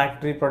because of the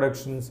factory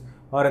productions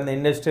or in the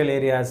industrial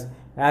areas,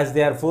 as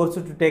they are forced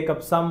to take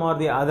up some or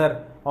the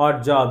other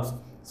odd jobs.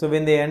 So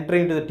when they enter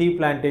into the tea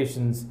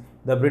plantations,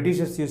 the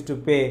Britishers used to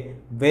pay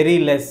very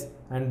less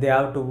and they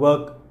have to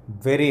work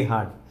very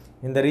hard.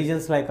 In the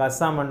regions like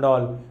Assam and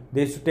all,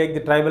 they used to take the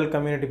tribal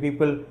community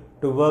people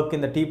to work in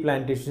the tea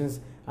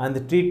plantations, and the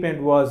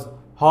treatment was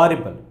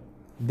horrible.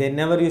 They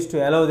never used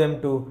to allow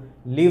them to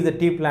leave the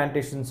tea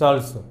plantations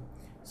also.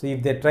 So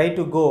if they try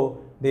to go,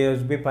 they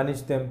used to be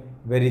punished them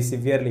very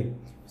severely.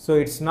 So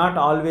it's not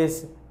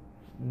always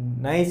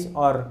nice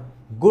or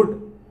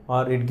good,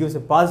 or it gives a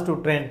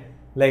positive trend.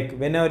 Like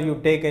whenever you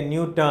take a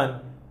new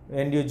turn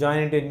and you join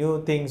into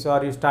new things,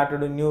 or you start to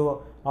do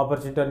new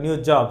opportunity or new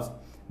jobs,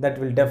 that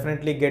will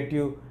definitely get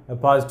you a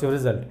positive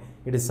result.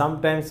 It is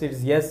sometimes it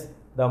is yes,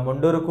 the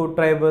Munduruku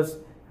tribes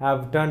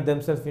have turned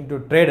themselves into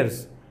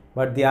traders,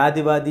 but the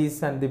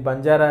Adivadis and the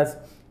Banjaras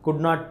could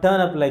not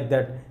turn up like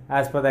that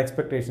as per the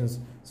expectations.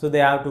 So they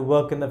have to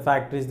work in the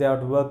factories, they have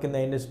to work in the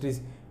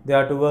industries, they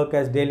have to work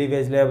as daily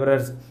wage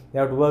laborers, they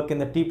have to work in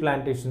the tea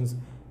plantations.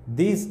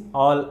 These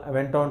all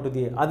went on to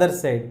the other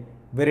side,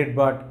 where it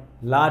brought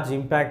large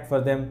impact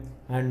for them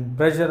and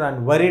pressure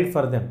and worried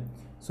for them.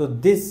 So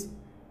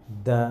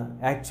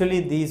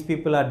actually these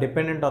people are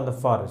dependent on the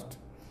forest.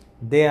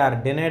 They are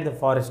denied the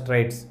forest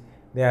rights.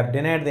 They are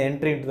denied the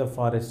entry into the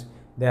forest.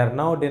 They are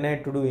now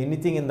denied to do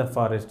anything in the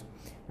forest.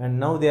 And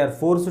now they are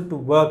forced to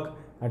work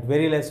at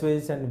very less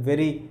wages, and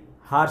very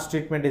harsh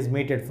treatment is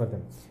meted for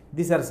them.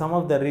 These are some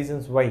of the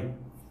reasons why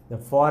the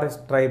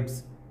forest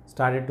tribes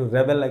started to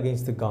rebel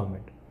against the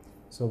government.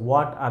 So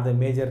what are the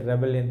major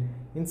rebellion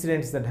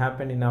incidents that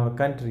happened in our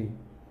country?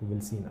 We will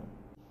see now.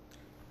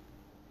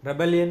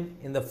 Rebellion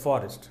in the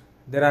forest.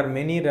 There are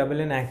many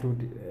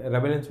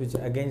rebellions which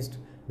against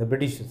the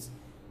Britishers.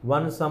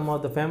 Some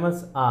of the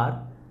famous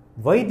are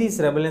why these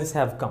rebellions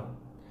have come.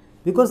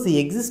 Because the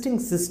existing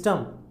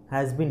system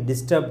has been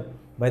disturbed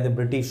by the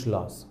British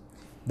laws.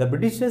 The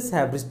Britishers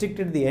have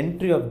restricted the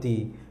entry of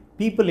the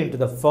people into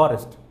the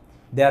forest.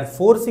 They are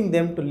forcing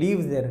them to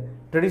leave their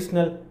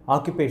traditional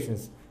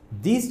occupations.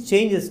 These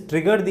changes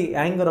triggered the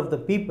anger of the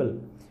people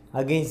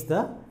against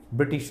the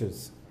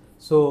Britishers.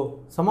 So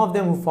some of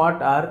them who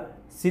fought are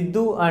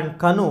Sidhu and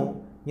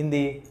Kanu in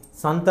the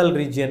Santal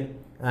region,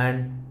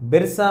 and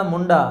Birsa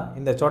Munda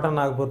in the Chota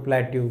Nagpur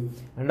plateau,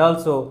 and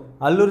also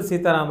Alluri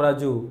Sitaram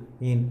Raju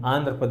in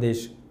Andhra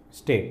Pradesh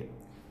state.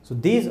 So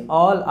these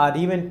all are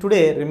even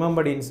today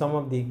remembered in some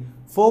of the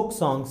folk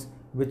songs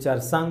which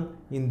are sung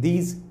in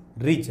these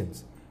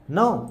regions.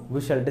 Now we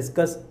shall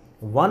discuss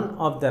one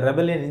of the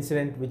rebellion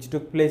incident which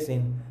took place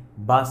in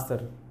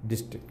Bastar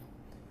district.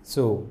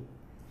 So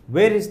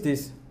where is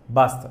this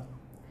Bastar?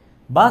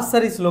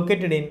 Bastar is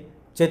located in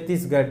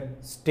Chhattisgarh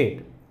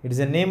state. It is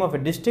the name of a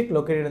district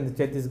located in the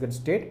Chhattisgarh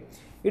state.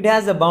 It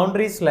has the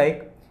boundaries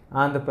like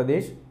Andhra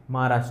Pradesh,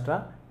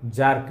 Maharashtra,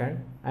 Jharkhand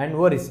and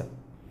Orissa.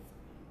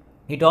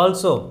 It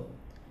also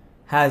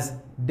has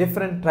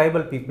different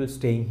tribal people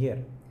staying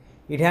here.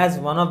 It has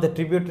one of the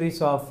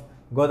tributaries of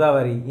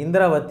Godavari,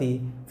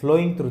 Indravati,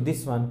 flowing through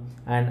this one,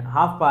 and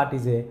half part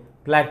is a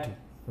plateau.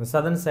 On the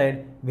southern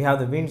side, we have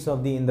the winds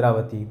of the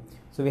Indravati.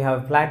 So we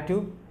have a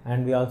plateau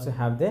and we also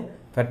have the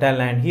fertile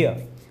land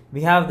here.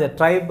 We have the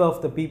tribe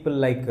of the people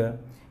like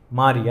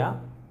Maria,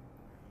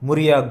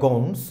 Muria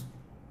Gons,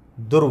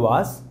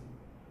 Durvas,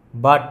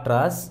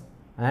 Batras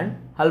and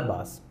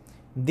Halbas.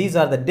 These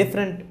are the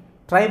different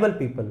tribal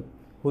people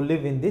who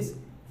live in this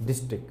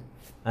district,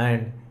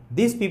 and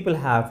these people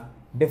have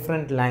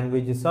different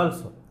languages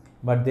also,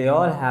 but they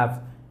all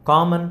have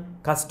common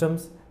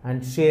customs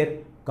and share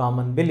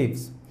common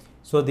beliefs.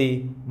 So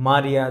the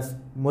Marias,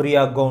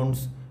 Muria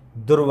Gons,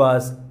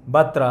 Durvas,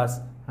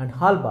 Batras and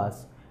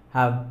Halbas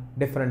have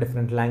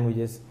different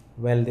languages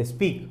while they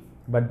speak,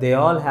 but they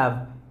all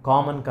have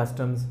common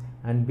customs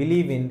and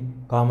believe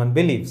in common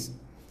beliefs.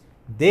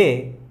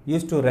 They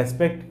used to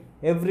respect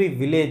every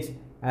village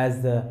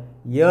as the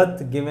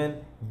earth given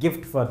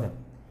gift for them.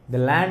 The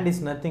land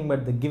is nothing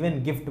but the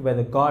given gift by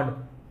the God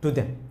to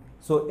them.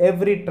 So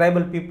every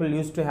tribal people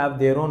used to have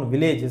their own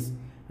villages,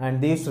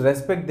 and they used to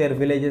respect their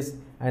villages,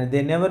 and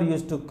they never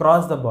used to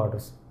cross the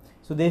borders.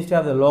 So they used to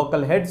have the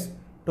local heads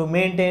to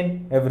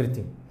maintain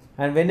everything,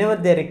 and whenever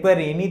they require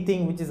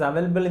anything which is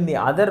available in the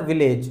other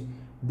village,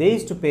 they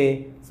used to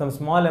pay some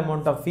small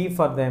amount of fee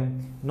for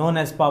them, known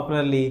as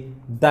popularly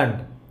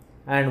dand.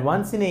 And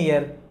once in a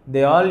year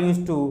they all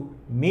used to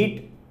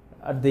meet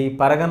at the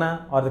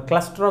paragana or the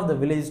cluster of the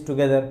villages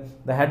together.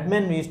 The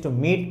headmen used to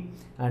meet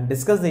and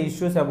discuss the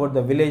issues about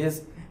the villages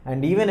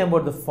and even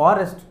about the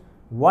forest,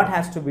 what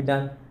has to be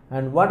done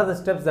and what are the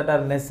steps that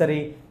are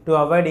necessary to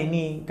avoid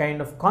any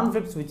kind of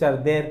conflicts which are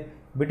there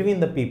between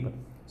the people.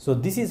 So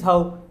this is how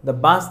the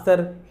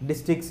Bastar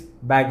district's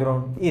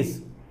background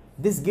is.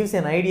 This gives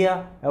an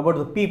idea about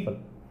the people.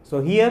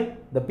 So here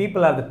the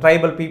people are the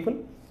tribal people.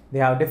 They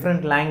have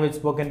different language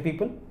spoken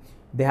people.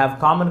 They have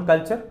common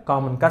culture,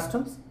 common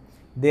customs.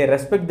 They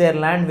respect their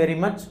land very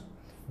much.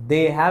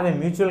 They have a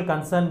mutual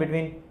concern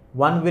between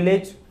one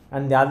village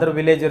and the other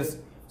villagers.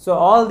 So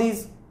all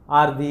these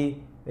are the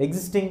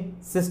existing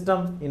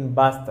system in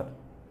Bastar.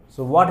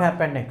 So what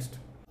happened next?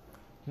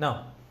 Now,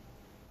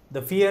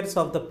 the fears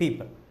of the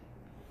people.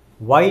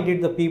 Why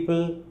did the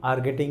people are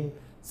getting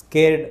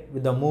scared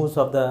with the moves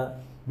of the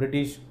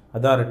British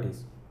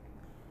authorities?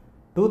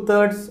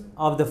 2/3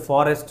 of the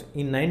forest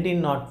in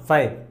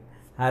 1905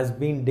 has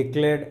been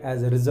declared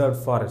as a reserved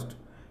forest.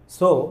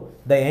 So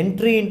the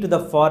entry into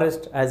the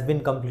forest has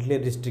been completely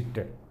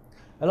restricted.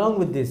 Along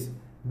with this,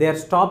 they are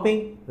stopping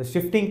the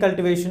shifting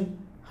cultivation,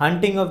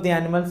 hunting of the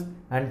animals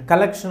and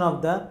collection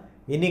of the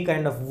any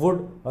kind of wood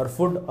or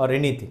food or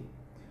anything.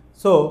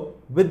 So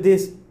with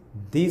this,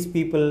 these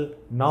people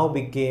now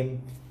became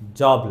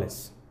jobless.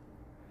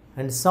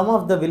 And some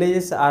of the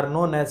villages are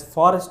known as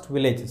forest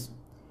villages.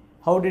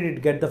 How did it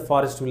get the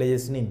forest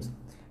villages names?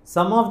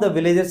 Some of the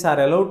villagers are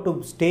allowed to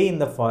stay in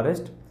the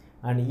forest,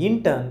 and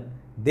in turn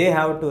they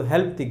have to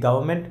help the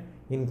government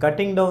in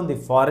cutting down the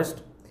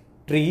forest,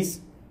 trees,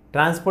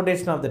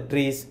 transportation of the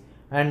trees,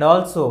 and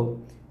also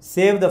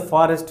save the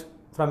forest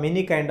from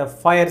any kind of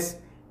fires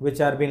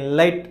which are being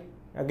light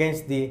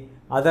against the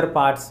other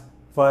parts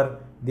for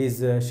this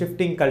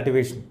shifting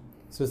cultivation.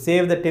 So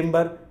save the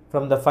timber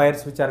from the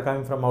fires which are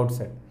coming from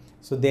outside.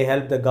 So they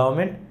help the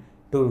government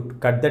to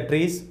cut the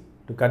trees,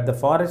 to cut the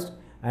forest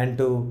and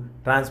to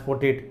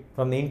transport it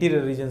from the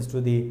interior regions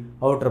to the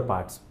outer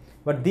parts.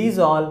 But these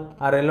all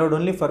are allowed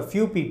only for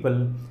few people,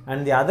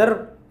 and the other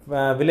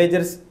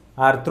villagers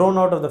are thrown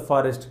out of the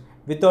forest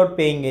without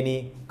paying any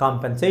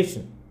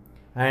compensation.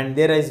 And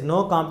there is no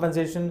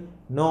compensation,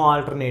 no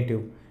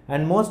alternative,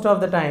 and most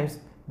of the times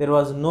there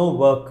was no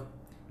work.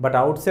 But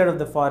outside of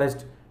the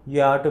forest you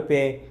have to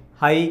pay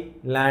high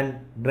land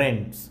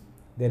rents.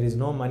 There is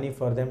no money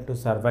for them to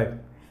survive,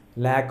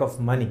 lack of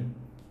money.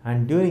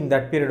 And during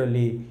that period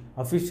only,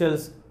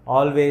 officials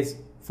always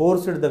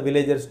forced the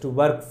villagers to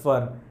work for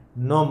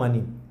no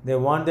money. They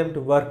want them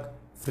to work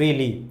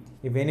freely.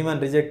 If anyone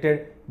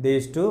rejected, they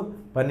used to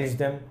punish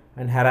them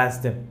and harass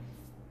them.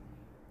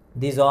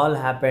 These all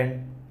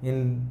happened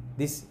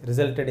this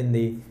resulted in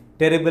the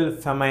terrible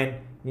famine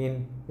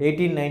in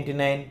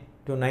 1899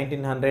 to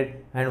 1900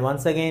 and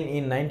once again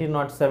in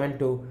 1907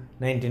 to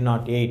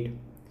 1908.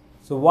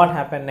 So what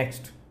happened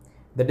next?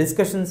 The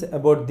discussions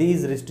about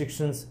these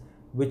restrictions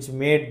which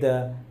made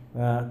the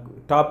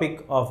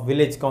topic of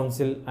village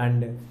council,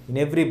 and in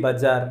every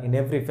bazaar, in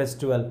every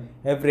festival,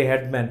 every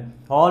headman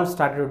all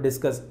started to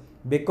discuss,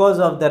 because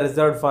of the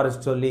reserved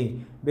forest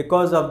only,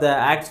 because of the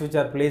acts which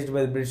are placed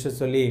by the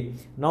British only,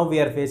 now we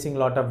are facing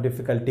lot of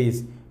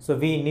difficulties. So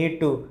we need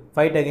to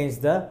fight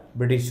against the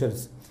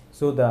Britishers.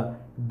 So the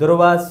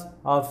Durvas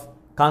of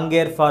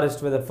Kanger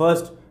forest were the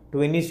first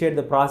to initiate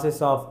the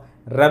process of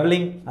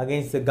rebelling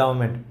against the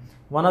government.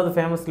 One of the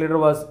famous leader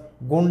was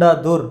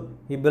Gunda Dur.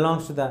 He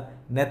belongs to the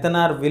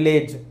Netanar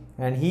village,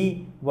 and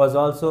he was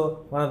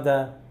also one of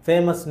the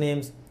famous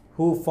names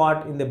who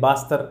fought in the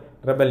Bastar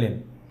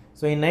rebellion.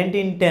 So in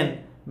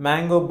 1910,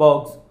 mango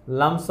bogs,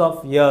 lumps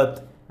of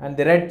earth and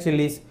the red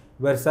chilies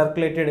were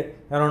circulated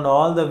around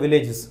all the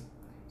villages.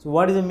 So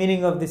what is the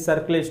meaning of this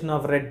circulation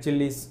of red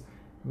chilies,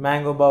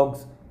 mango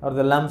bogs or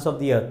the lumps of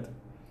the earth?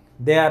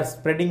 They are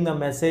spreading the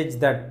message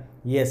that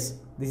yes,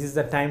 this is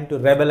the time to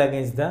rebel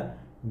against the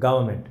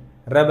government,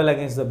 rebel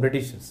against the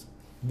Britishers.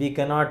 We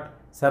cannot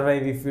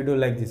survive if we do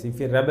like this. If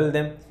we rebel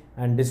them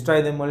and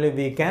destroy them only,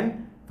 we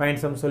can find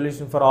some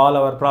solution for all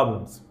our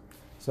problems.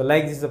 So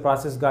like this the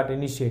process got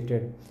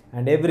initiated,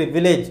 and every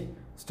village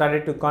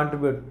started to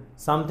contribute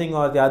something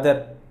or the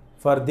other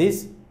for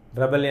this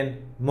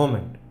rebellion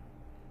movement.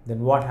 Then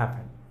what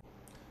happened?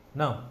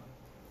 Now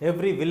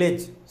every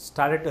village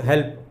started to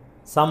help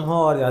somehow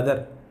or the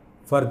other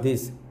for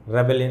this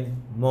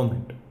rebellion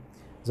movement.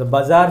 The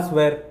bazaars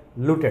were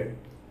looted.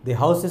 The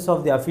houses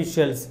of the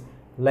officials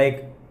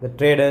like the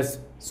traders,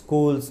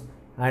 schools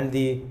and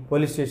the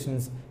police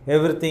stations,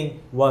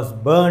 everything was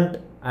burnt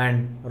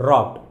and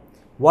robbed.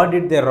 What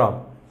did they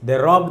rob? They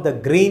robbed the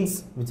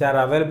grains which are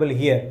available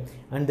here,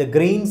 and the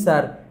grains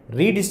are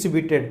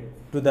redistributed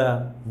to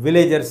the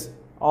villagers,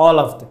 all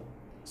of them.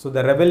 So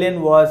the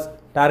rebellion was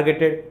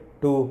targeted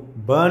to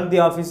burn the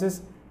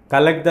offices,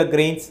 collect the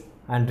grains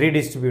and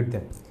redistribute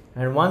them.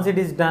 And once it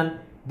is done,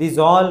 this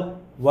all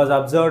was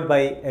observed by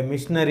a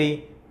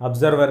missionary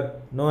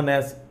observer known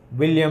as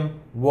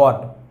William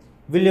Ward.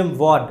 William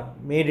Ward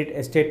made it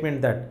a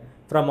statement that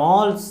from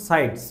all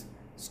sides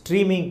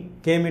streaming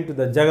came into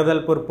the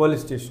Jagadalpur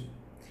police station.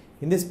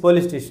 In this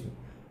police station,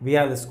 we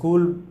have the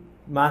school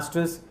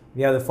masters,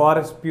 we have the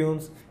forest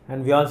peons,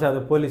 and we also have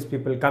the police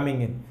people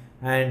coming in.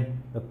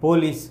 And the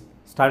police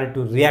started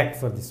to react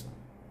for this one,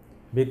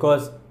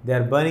 because they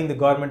are burning the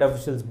government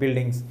officials'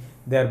 buildings,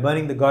 they are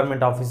burning the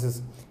government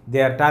offices,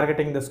 they are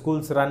targeting the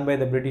schools run by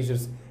the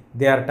Britishers,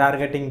 they are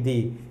targeting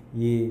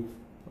the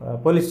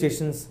police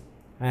stations,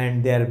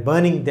 and they are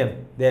burning them,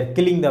 they are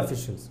killing the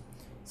officials.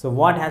 So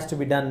what has to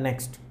be done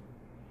next?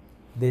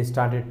 They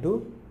started to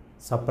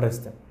suppress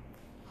them.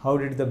 How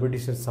did the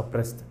Britishers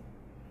suppress them?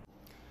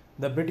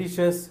 The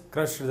Britishers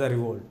crushed the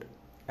revolt,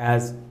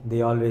 as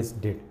they always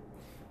did.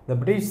 The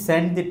British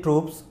sent the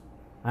troops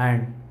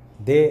and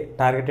they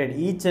targeted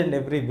each and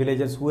every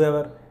villagers,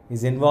 whoever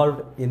is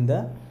involved in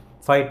the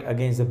fight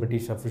against the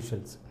British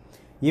officials.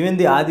 Even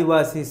the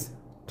Adivasis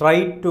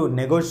tried to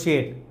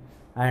negotiate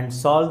and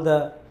solve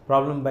the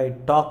problem by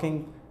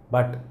talking,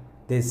 but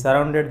they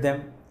surrounded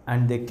them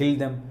and they killed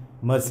them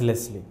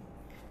mercilessly.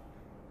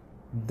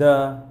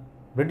 The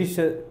British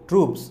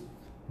troops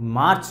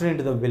marched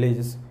into the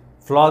villages,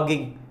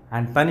 flogging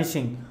and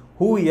punishing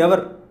whoever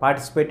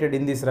participated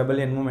in this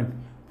rebellion movement,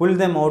 pulled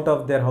them out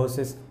of their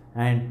houses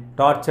and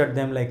tortured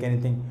them like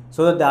anything,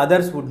 so that the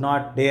others would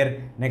not dare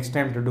next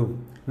time to do.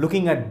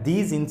 Looking at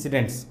these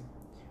incidents,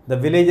 the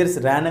villagers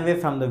ran away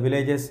from the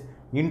villages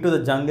into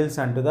the jungles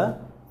and to the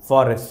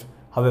forest.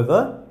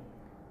 However,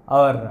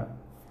 our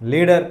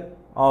leader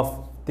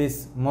of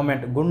this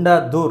movement,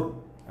 Gunda Dur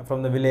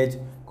from the village,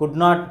 could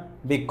not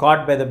be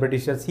caught by the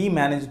Britishers. He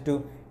managed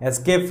to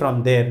escape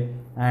from there,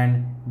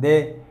 and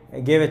they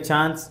gave a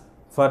chance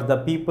for the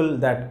people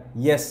that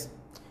yes,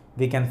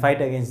 we can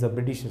fight against the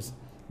Britishers.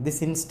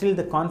 This instilled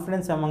the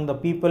confidence among the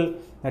people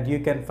that you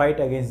can fight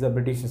against the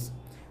Britishers.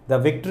 The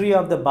victory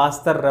of the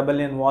Bastar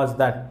rebellion was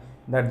that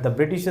the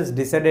Britishers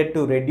decided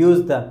to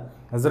reduce the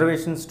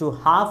reservations to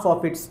half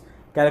of its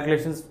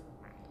calculations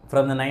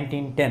from the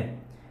 1910.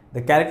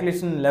 The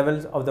calculation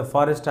levels of the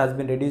forest has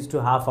been reduced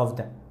to half of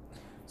them.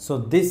 So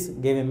this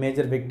gave a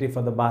major victory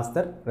for the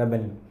Bastar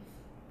rebellion.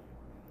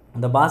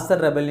 The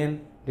Bastar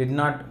rebellion did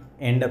not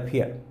end up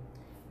here.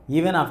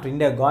 Even after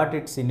India got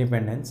its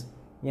independence,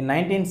 in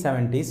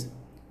 1970s,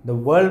 the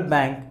World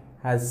Bank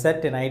has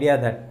set an idea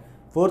that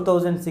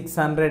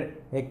 4,600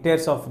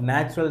 hectares of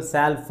natural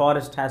sal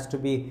forest has to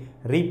be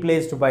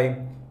replaced by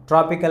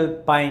tropical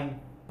pine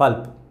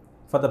pulp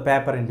for the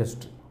paper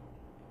industry.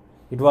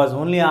 It was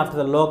only after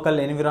the local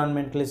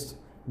environmentalists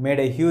made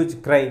a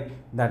huge cry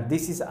that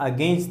this is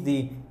against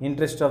the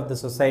interest of the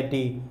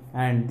society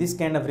and this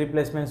kind of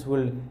replacements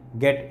will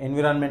get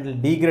environmental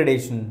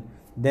degradation,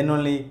 then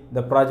only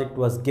the project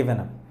was given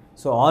up.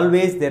 So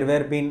always there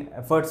were been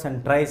efforts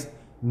and tries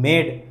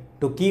made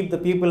to keep the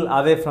people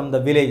away from the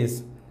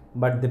villages,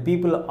 but the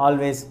people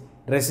always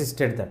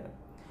resisted that.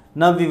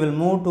 Now we will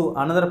move to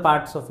another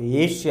parts of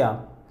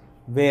Asia,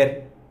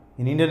 where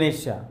in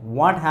Indonesia,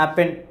 what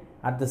happened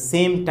at the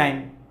same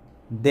time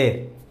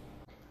there?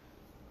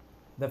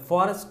 The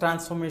forest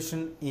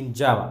transformation in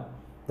Java.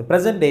 The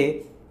present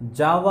day,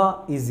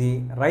 Java is the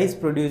rice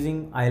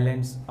producing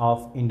islands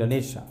of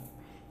Indonesia.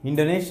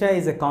 Indonesia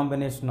is a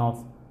combination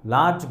of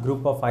large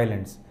group of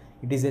islands.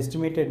 It is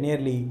estimated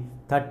nearly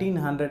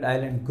 1300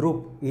 island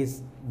group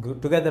is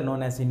together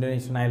known as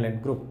Indonesian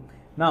island group.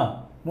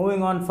 Now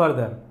moving on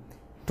further,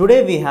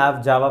 today we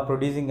have Java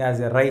producing as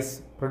a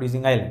rice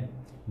producing island,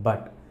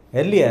 but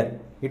earlier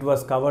it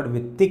was covered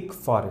with thick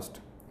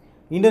forest.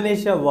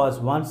 Indonesia was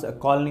once a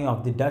colony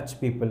of the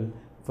Dutch people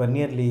for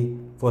nearly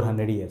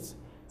 400 years.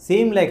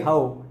 Same like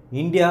how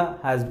India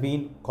has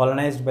been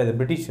colonized by the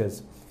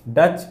Britishers,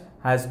 Dutch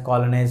has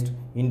colonized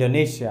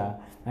Indonesia,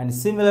 and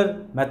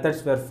similar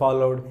methods were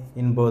followed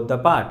in both the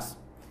parts.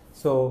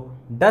 So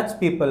Dutch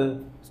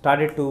people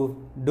started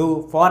to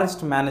do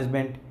forest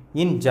management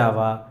in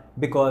Java,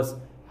 because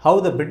how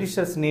the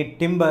Britishers need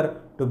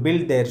timber to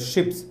build their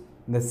ships,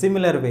 in the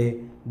similar way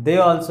they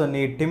also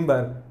need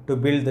timber to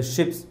build the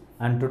ships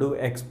and to do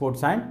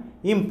exports and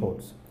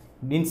imports.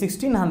 In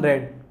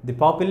 1600, the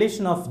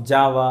population of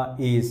Java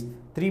is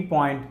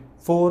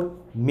 3.4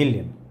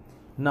 million.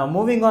 Now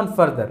moving on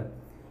further,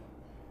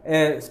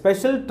 a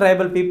special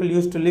tribal people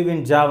used to live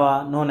in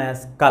Java known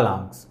as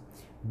Kalangs.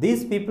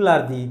 These people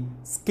are the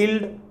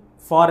skilled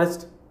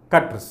forest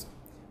cutters.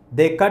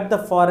 They cut the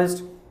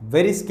forest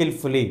very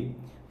skillfully.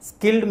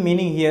 Skilled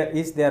meaning here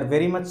is they are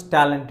very much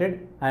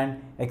talented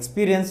and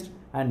experienced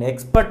and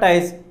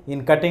expertise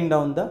in cutting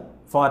down the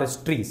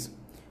forest trees.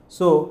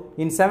 So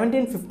in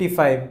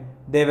 1755,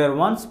 they were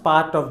once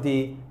part of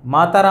the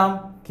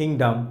Mataram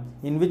kingdom,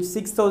 in which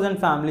 6,000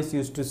 families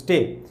used to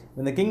stay.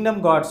 When the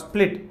kingdom got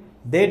split,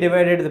 they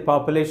divided the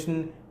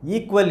population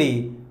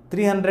equally,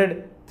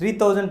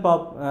 3,000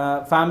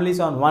 families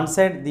on one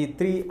side,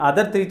 the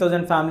other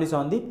 3,000 families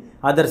on the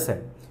other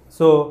side.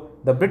 So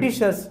the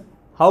Britishers,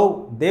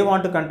 how they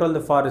want to control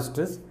the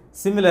forests,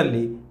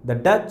 similarly the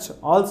Dutch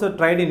also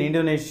tried in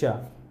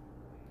Indonesia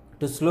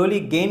to slowly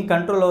gain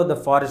control over the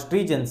forest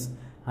regions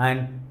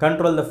and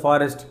control the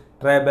forest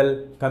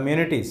tribal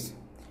communities.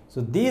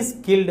 So these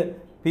skilled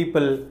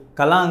people,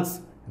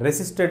 Kalangs,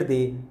 resisted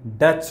the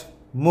Dutch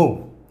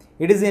move.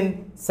 It is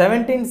in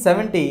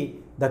 1770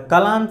 the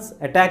Kalangs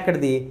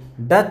attacked the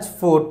Dutch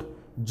fort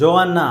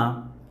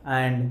Joanna,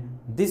 and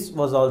this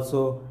was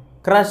also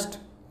crushed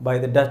by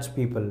the Dutch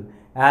people,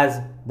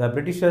 as the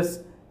Britishers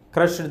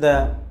crushed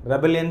the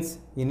rebellions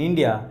in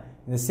India.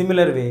 In a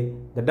similar way,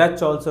 the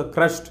Dutch also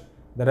crushed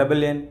the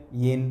rebellion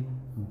in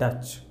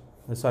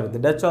the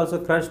Dutch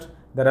also crushed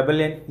the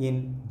rebellion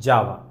in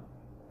Java.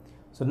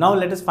 So now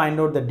let us find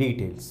out the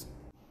details.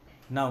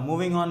 Now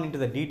moving on into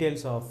the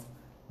details of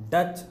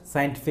Dutch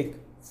scientific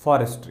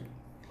forestry.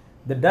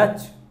 The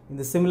Dutch, in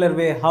the similar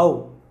way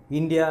how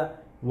India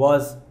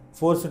was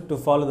forced to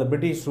follow the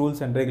British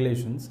rules and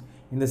regulations,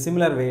 in the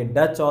similar way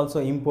Dutch also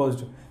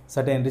imposed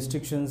certain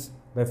restrictions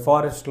by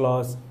forest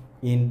laws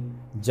in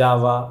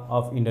Java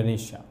of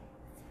Indonesia.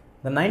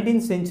 The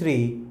 19th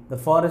century, the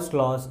forest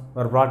laws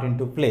were brought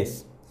into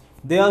place.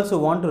 They also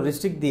want to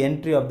restrict the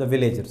entry of the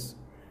villagers.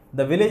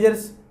 The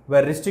villagers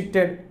were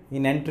restricted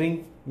in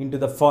entering into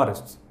the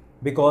forests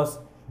because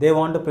they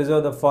want to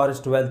preserve the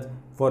forest wealth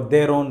for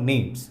their own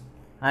needs.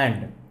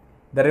 And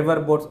the river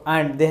boats,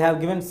 and they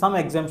have given some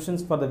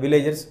exemptions for the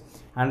villagers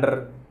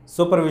under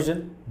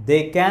supervision.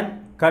 They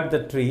can cut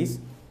the trees,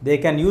 they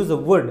can use the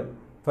wood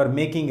for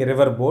making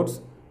river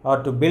boats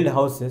or to build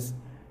houses,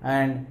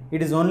 and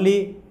it is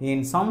only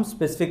in some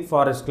specific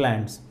forest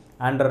lands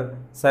under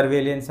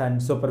surveillance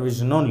and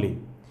supervision only.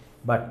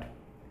 But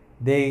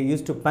they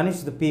used to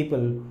punish the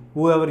people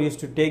whoever used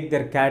to take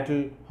their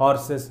cattle,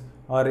 horses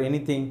or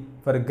anything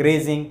for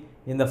grazing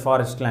in the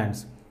forest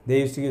lands. They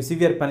used to give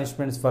severe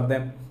punishments for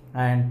them,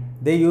 and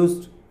they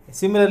used,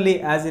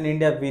 similarly as in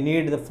India we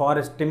need the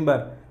forest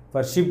timber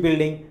for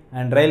shipbuilding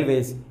and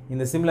railways, in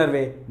the similar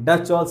way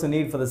Dutch also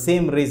need for the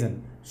same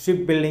reason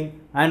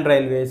shipbuilding and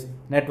railways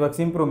networks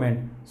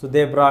improvement. So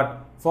they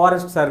brought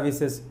forest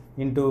services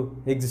into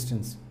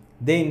existence.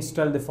 They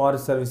installed the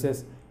forest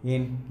services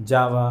in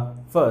Java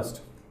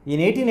first. In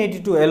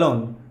 1882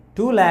 alone,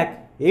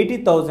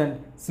 2,80,000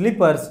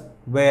 slippers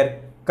were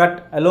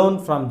cut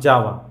alone from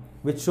Java,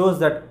 which shows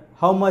that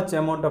how much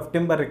amount of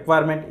timber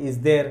requirement is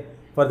there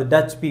for the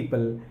Dutch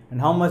people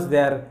and how much they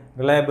are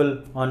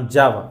reliable on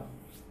Java.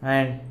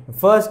 And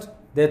first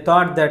they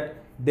thought that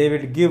they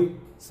would give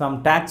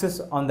some taxes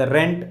on the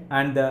rent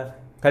and the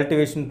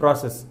cultivation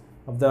process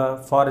of the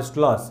forest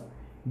laws,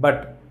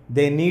 but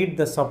they need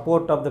the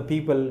support of the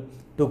people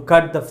to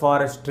cut the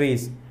forest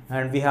trees,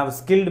 and we have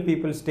skilled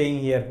people staying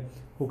here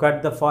who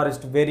cut the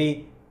forest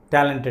very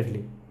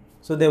talentedly.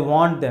 So they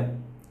want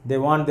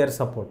their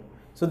support.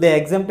 So they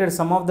exempted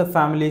some of the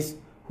families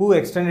who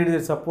extended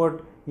their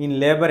support in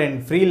labor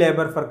and free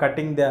labor for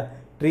cutting the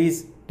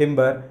trees,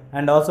 timber,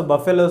 and also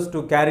buffaloes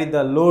to carry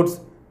the loads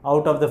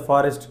out of the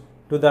forest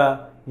to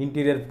the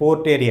interior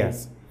port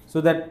areas so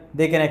that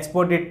they can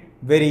export it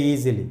very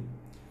easily.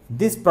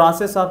 This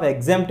process of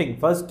exempting,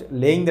 first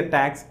laying the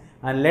tax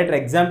and later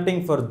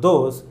exempting for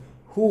those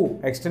who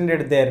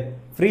extended their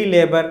free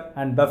labor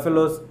and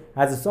buffaloes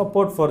as a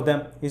support for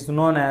them, is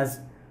known as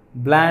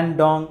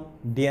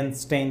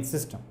Blandong-Dienstein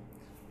system.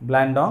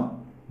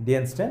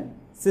 Blandong-Dienstein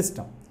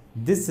system.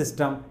 This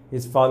system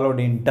is followed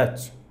in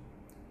Dutch.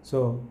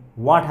 So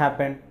what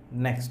happened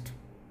next?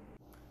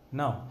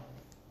 Now,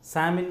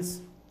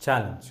 Salmon's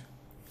challenge.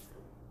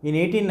 In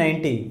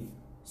 1890,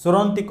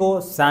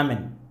 Surontiko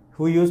Salmon,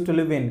 who used to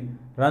live in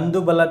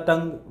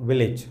Randubalatang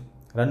village,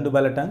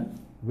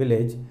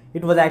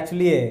 it was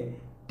actually a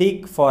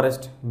teak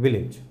forest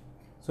village.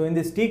 So in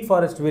this teak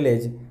forest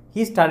village,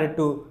 he started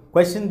to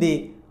question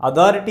the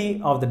authority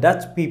of the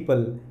Dutch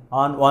people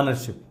on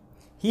ownership.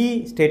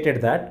 He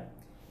stated that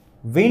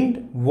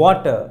wind,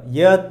 water,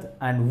 earth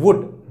and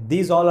wood,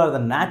 these all are the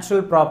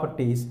natural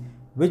properties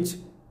which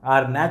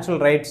are natural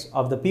rights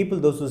of the people,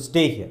 those who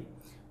stay here.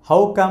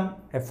 How come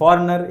a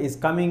foreigner is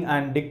coming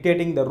and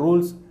dictating the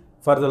rules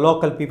for the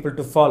local people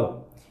to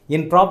follow?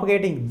 In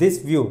propagating this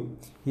view,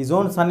 his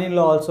own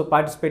son-in-law also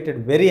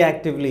participated very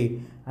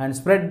actively and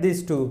spread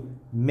this to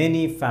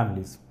many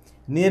families.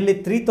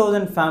 Nearly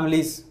 3,000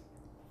 families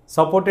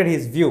supported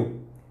his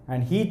view,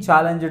 and he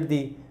challenged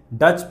the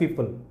Dutch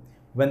people.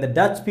 When the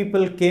Dutch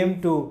people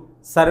came to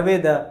survey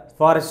the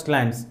forest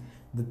lands,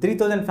 the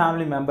 3,000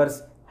 family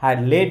members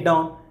had laid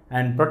down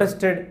and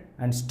protested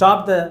and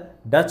stopped the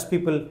Dutch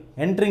people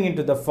entering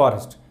into the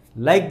forest.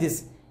 Like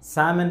this,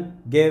 Salmon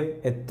gave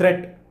a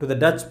threat to the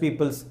Dutch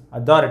people's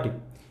authority.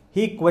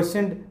 He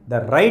questioned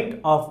the right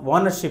of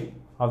ownership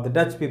of the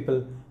Dutch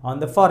people on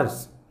the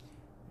forests.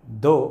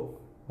 Though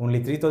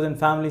only 3,000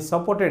 families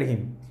supported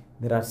him,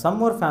 there are some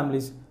more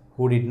families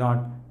who did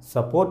not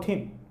support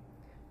him.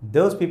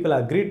 Those people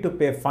agreed to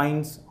pay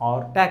fines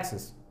or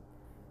taxes.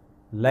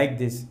 Like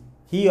this,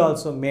 he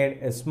also made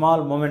a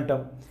small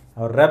momentum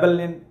of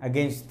rebellion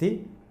against the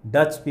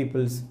Dutch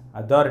people's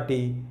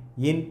authority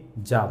in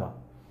Java.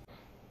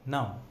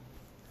 Now,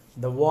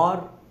 the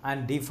war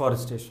and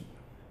deforestation.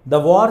 The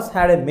wars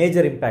had a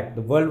major impact.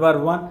 The World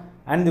War I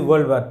and the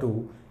World War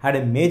II had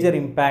a major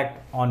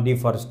impact on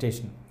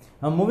deforestation.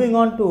 Now, moving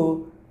on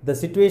to the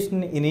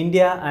situation in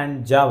India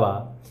and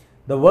Java,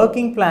 the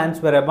working plants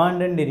were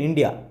abandoned in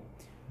India.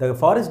 The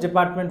forest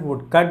department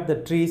would cut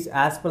the trees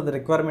as per the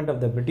requirement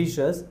of the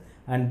Britishers,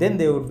 and then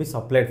they would be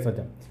supplied for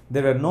them.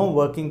 There were no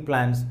working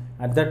plans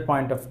at that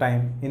point of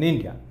time in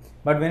India.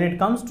 But when it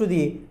comes to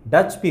the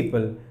Dutch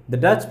people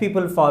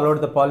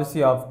followed the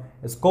policy of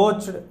a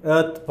scorched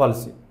earth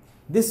policy.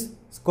 This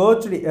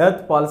scorched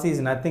earth policy is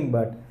nothing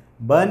but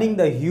burning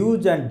the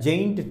huge and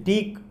giant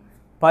teak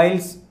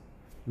piles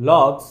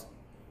logs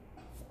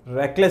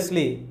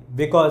recklessly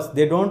because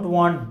they don't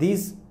want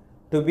these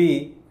to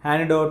be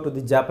handed over to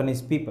the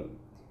Japanese people.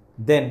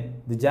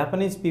 Then the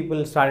Japanese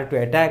people started to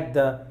attack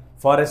the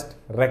forest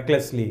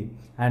recklessly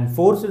and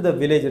forced the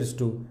villagers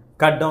to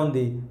cut down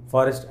the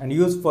forest and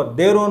use for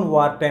their own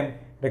wartime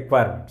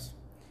requirements.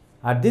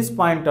 At this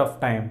point of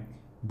time,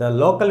 the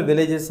local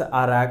villages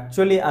are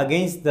actually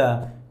against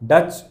the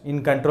Dutch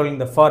in controlling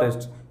the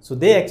forest. So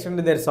they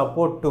extended their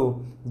support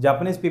to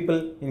Japanese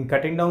people in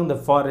cutting down the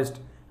forest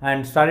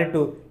and started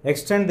to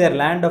extend their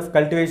land of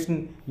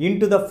cultivation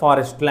into the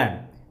forest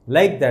land.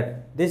 Like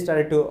that, they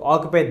started to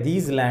occupy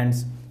these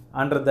lands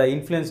under the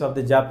influence of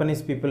the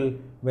Japanese people.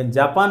 When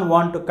Japan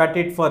wanted to cut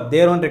it for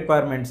their own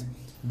requirements,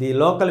 the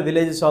local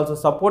villages also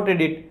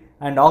supported it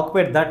and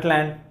occupied that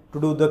land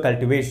to do the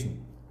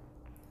cultivation.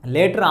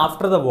 Later,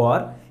 after the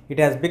war, it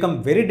has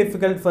become very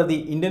difficult for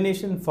the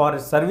Indonesian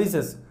Forest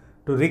Services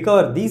to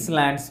recover these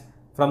lands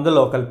from the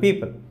local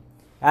people.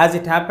 As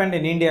it happened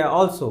in India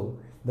also,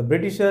 the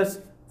Britishers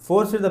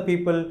forced the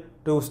people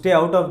to stay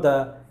out of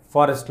the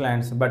forest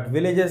lands, but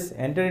villages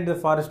entered into the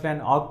forest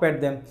land,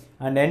 occupied them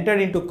and entered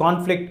into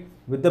conflict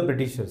with the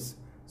Britishers.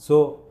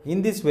 So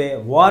in this way,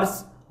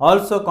 wars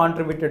also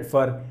contributed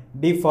for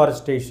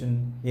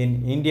deforestation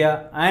in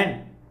India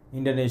and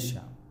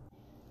Indonesia.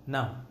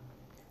 Now,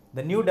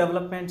 the new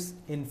developments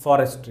in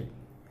forestry.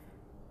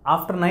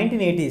 After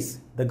 1980s,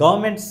 the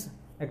governments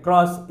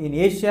across in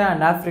Asia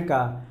and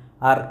Africa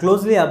are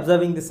closely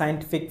observing the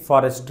scientific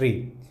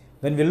forestry.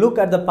 When we look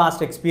at the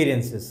past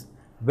experiences,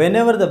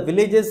 whenever the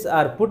villages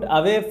are put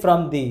away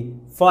from the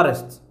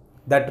forests,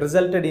 that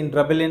resulted in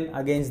rebellion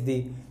against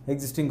the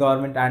existing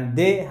government and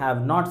they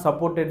have not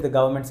supported the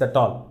governments at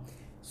all.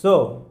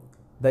 So,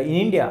 in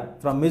India,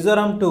 from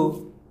Mizoram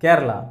to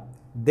Kerala,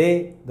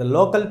 the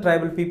local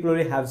tribal people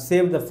have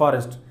saved the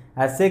forest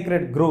as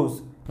sacred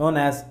groves known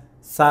as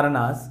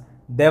Saranas,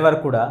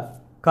 Devarkuda,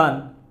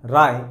 Kan,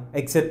 Rai,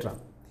 etc.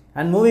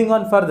 And moving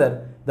on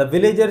further, the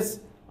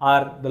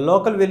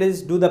local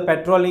villages do the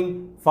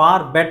patrolling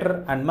far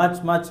better and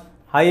much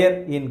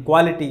higher in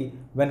quality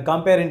when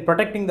comparing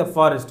protecting the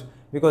forest,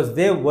 because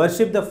they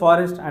worship the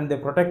forest and they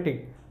protect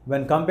it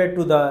when compared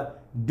to the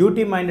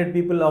duty-minded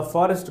people of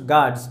forest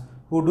guards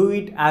who do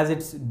it as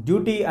its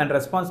duty and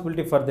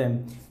responsibility for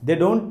them. They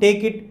don't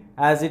take it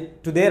as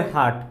it to their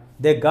heart.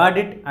 They guard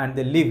it and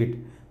they leave it.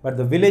 But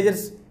the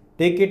villagers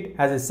take it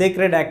as a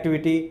sacred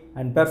activity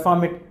and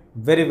perform it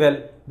very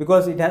well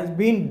because it has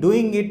been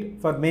doing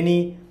it for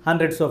many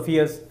hundreds of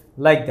years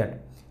like that.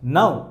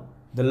 Now,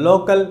 the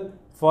local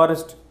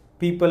forest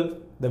people,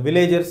 the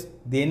villagers,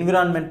 the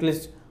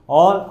environmentalists,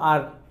 all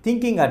are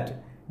thinking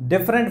at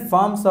different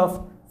forms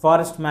of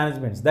forest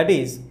management. That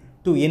is,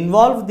 to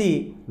involve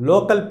the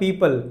local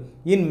people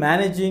in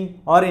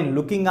managing or in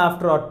looking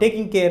after or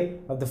taking care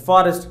of the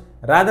forest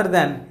rather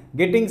than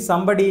getting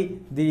somebody,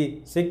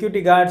 the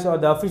security guards or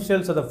the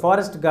officials or the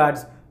forest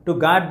guards to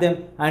guard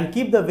them and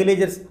keep the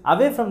villagers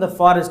away from the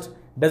forest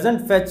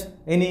doesn't fetch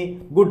any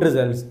good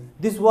results.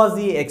 This was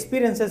the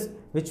experiences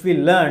which we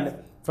learned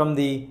from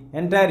the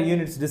entire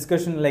unit's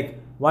discussion, like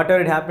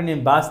whatever it happened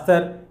in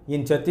Bastar,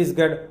 in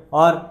Chhattisgarh,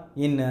 or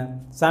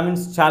in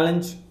Samin's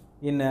challenge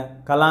in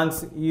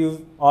Kalang's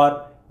Eve,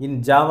 or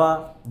in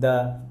Java,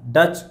 the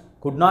Dutch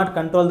could not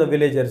control the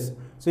villagers.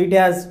 So it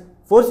has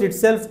forced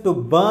itself to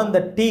burn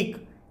the teak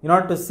in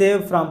order to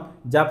save from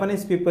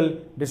Japanese people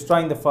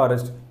destroying the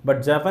forest.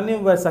 But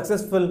Japanese were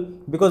successful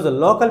because the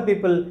local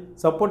people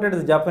supported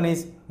the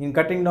Japanese in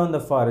cutting down the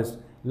forest.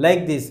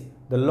 Like this,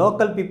 the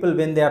local people,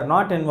 when they are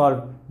not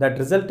involved, that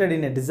resulted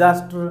in a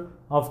disaster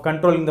of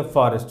controlling the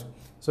forest.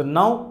 So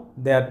now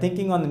they are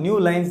thinking on the new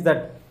lines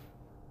that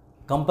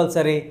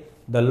compulsory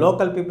the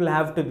local people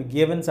have to be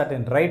given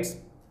certain rights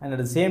and at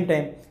the same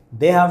time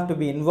they have to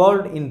be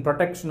involved in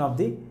protection of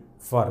the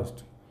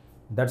forest.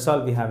 That's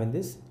all we have in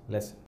this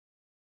lesson.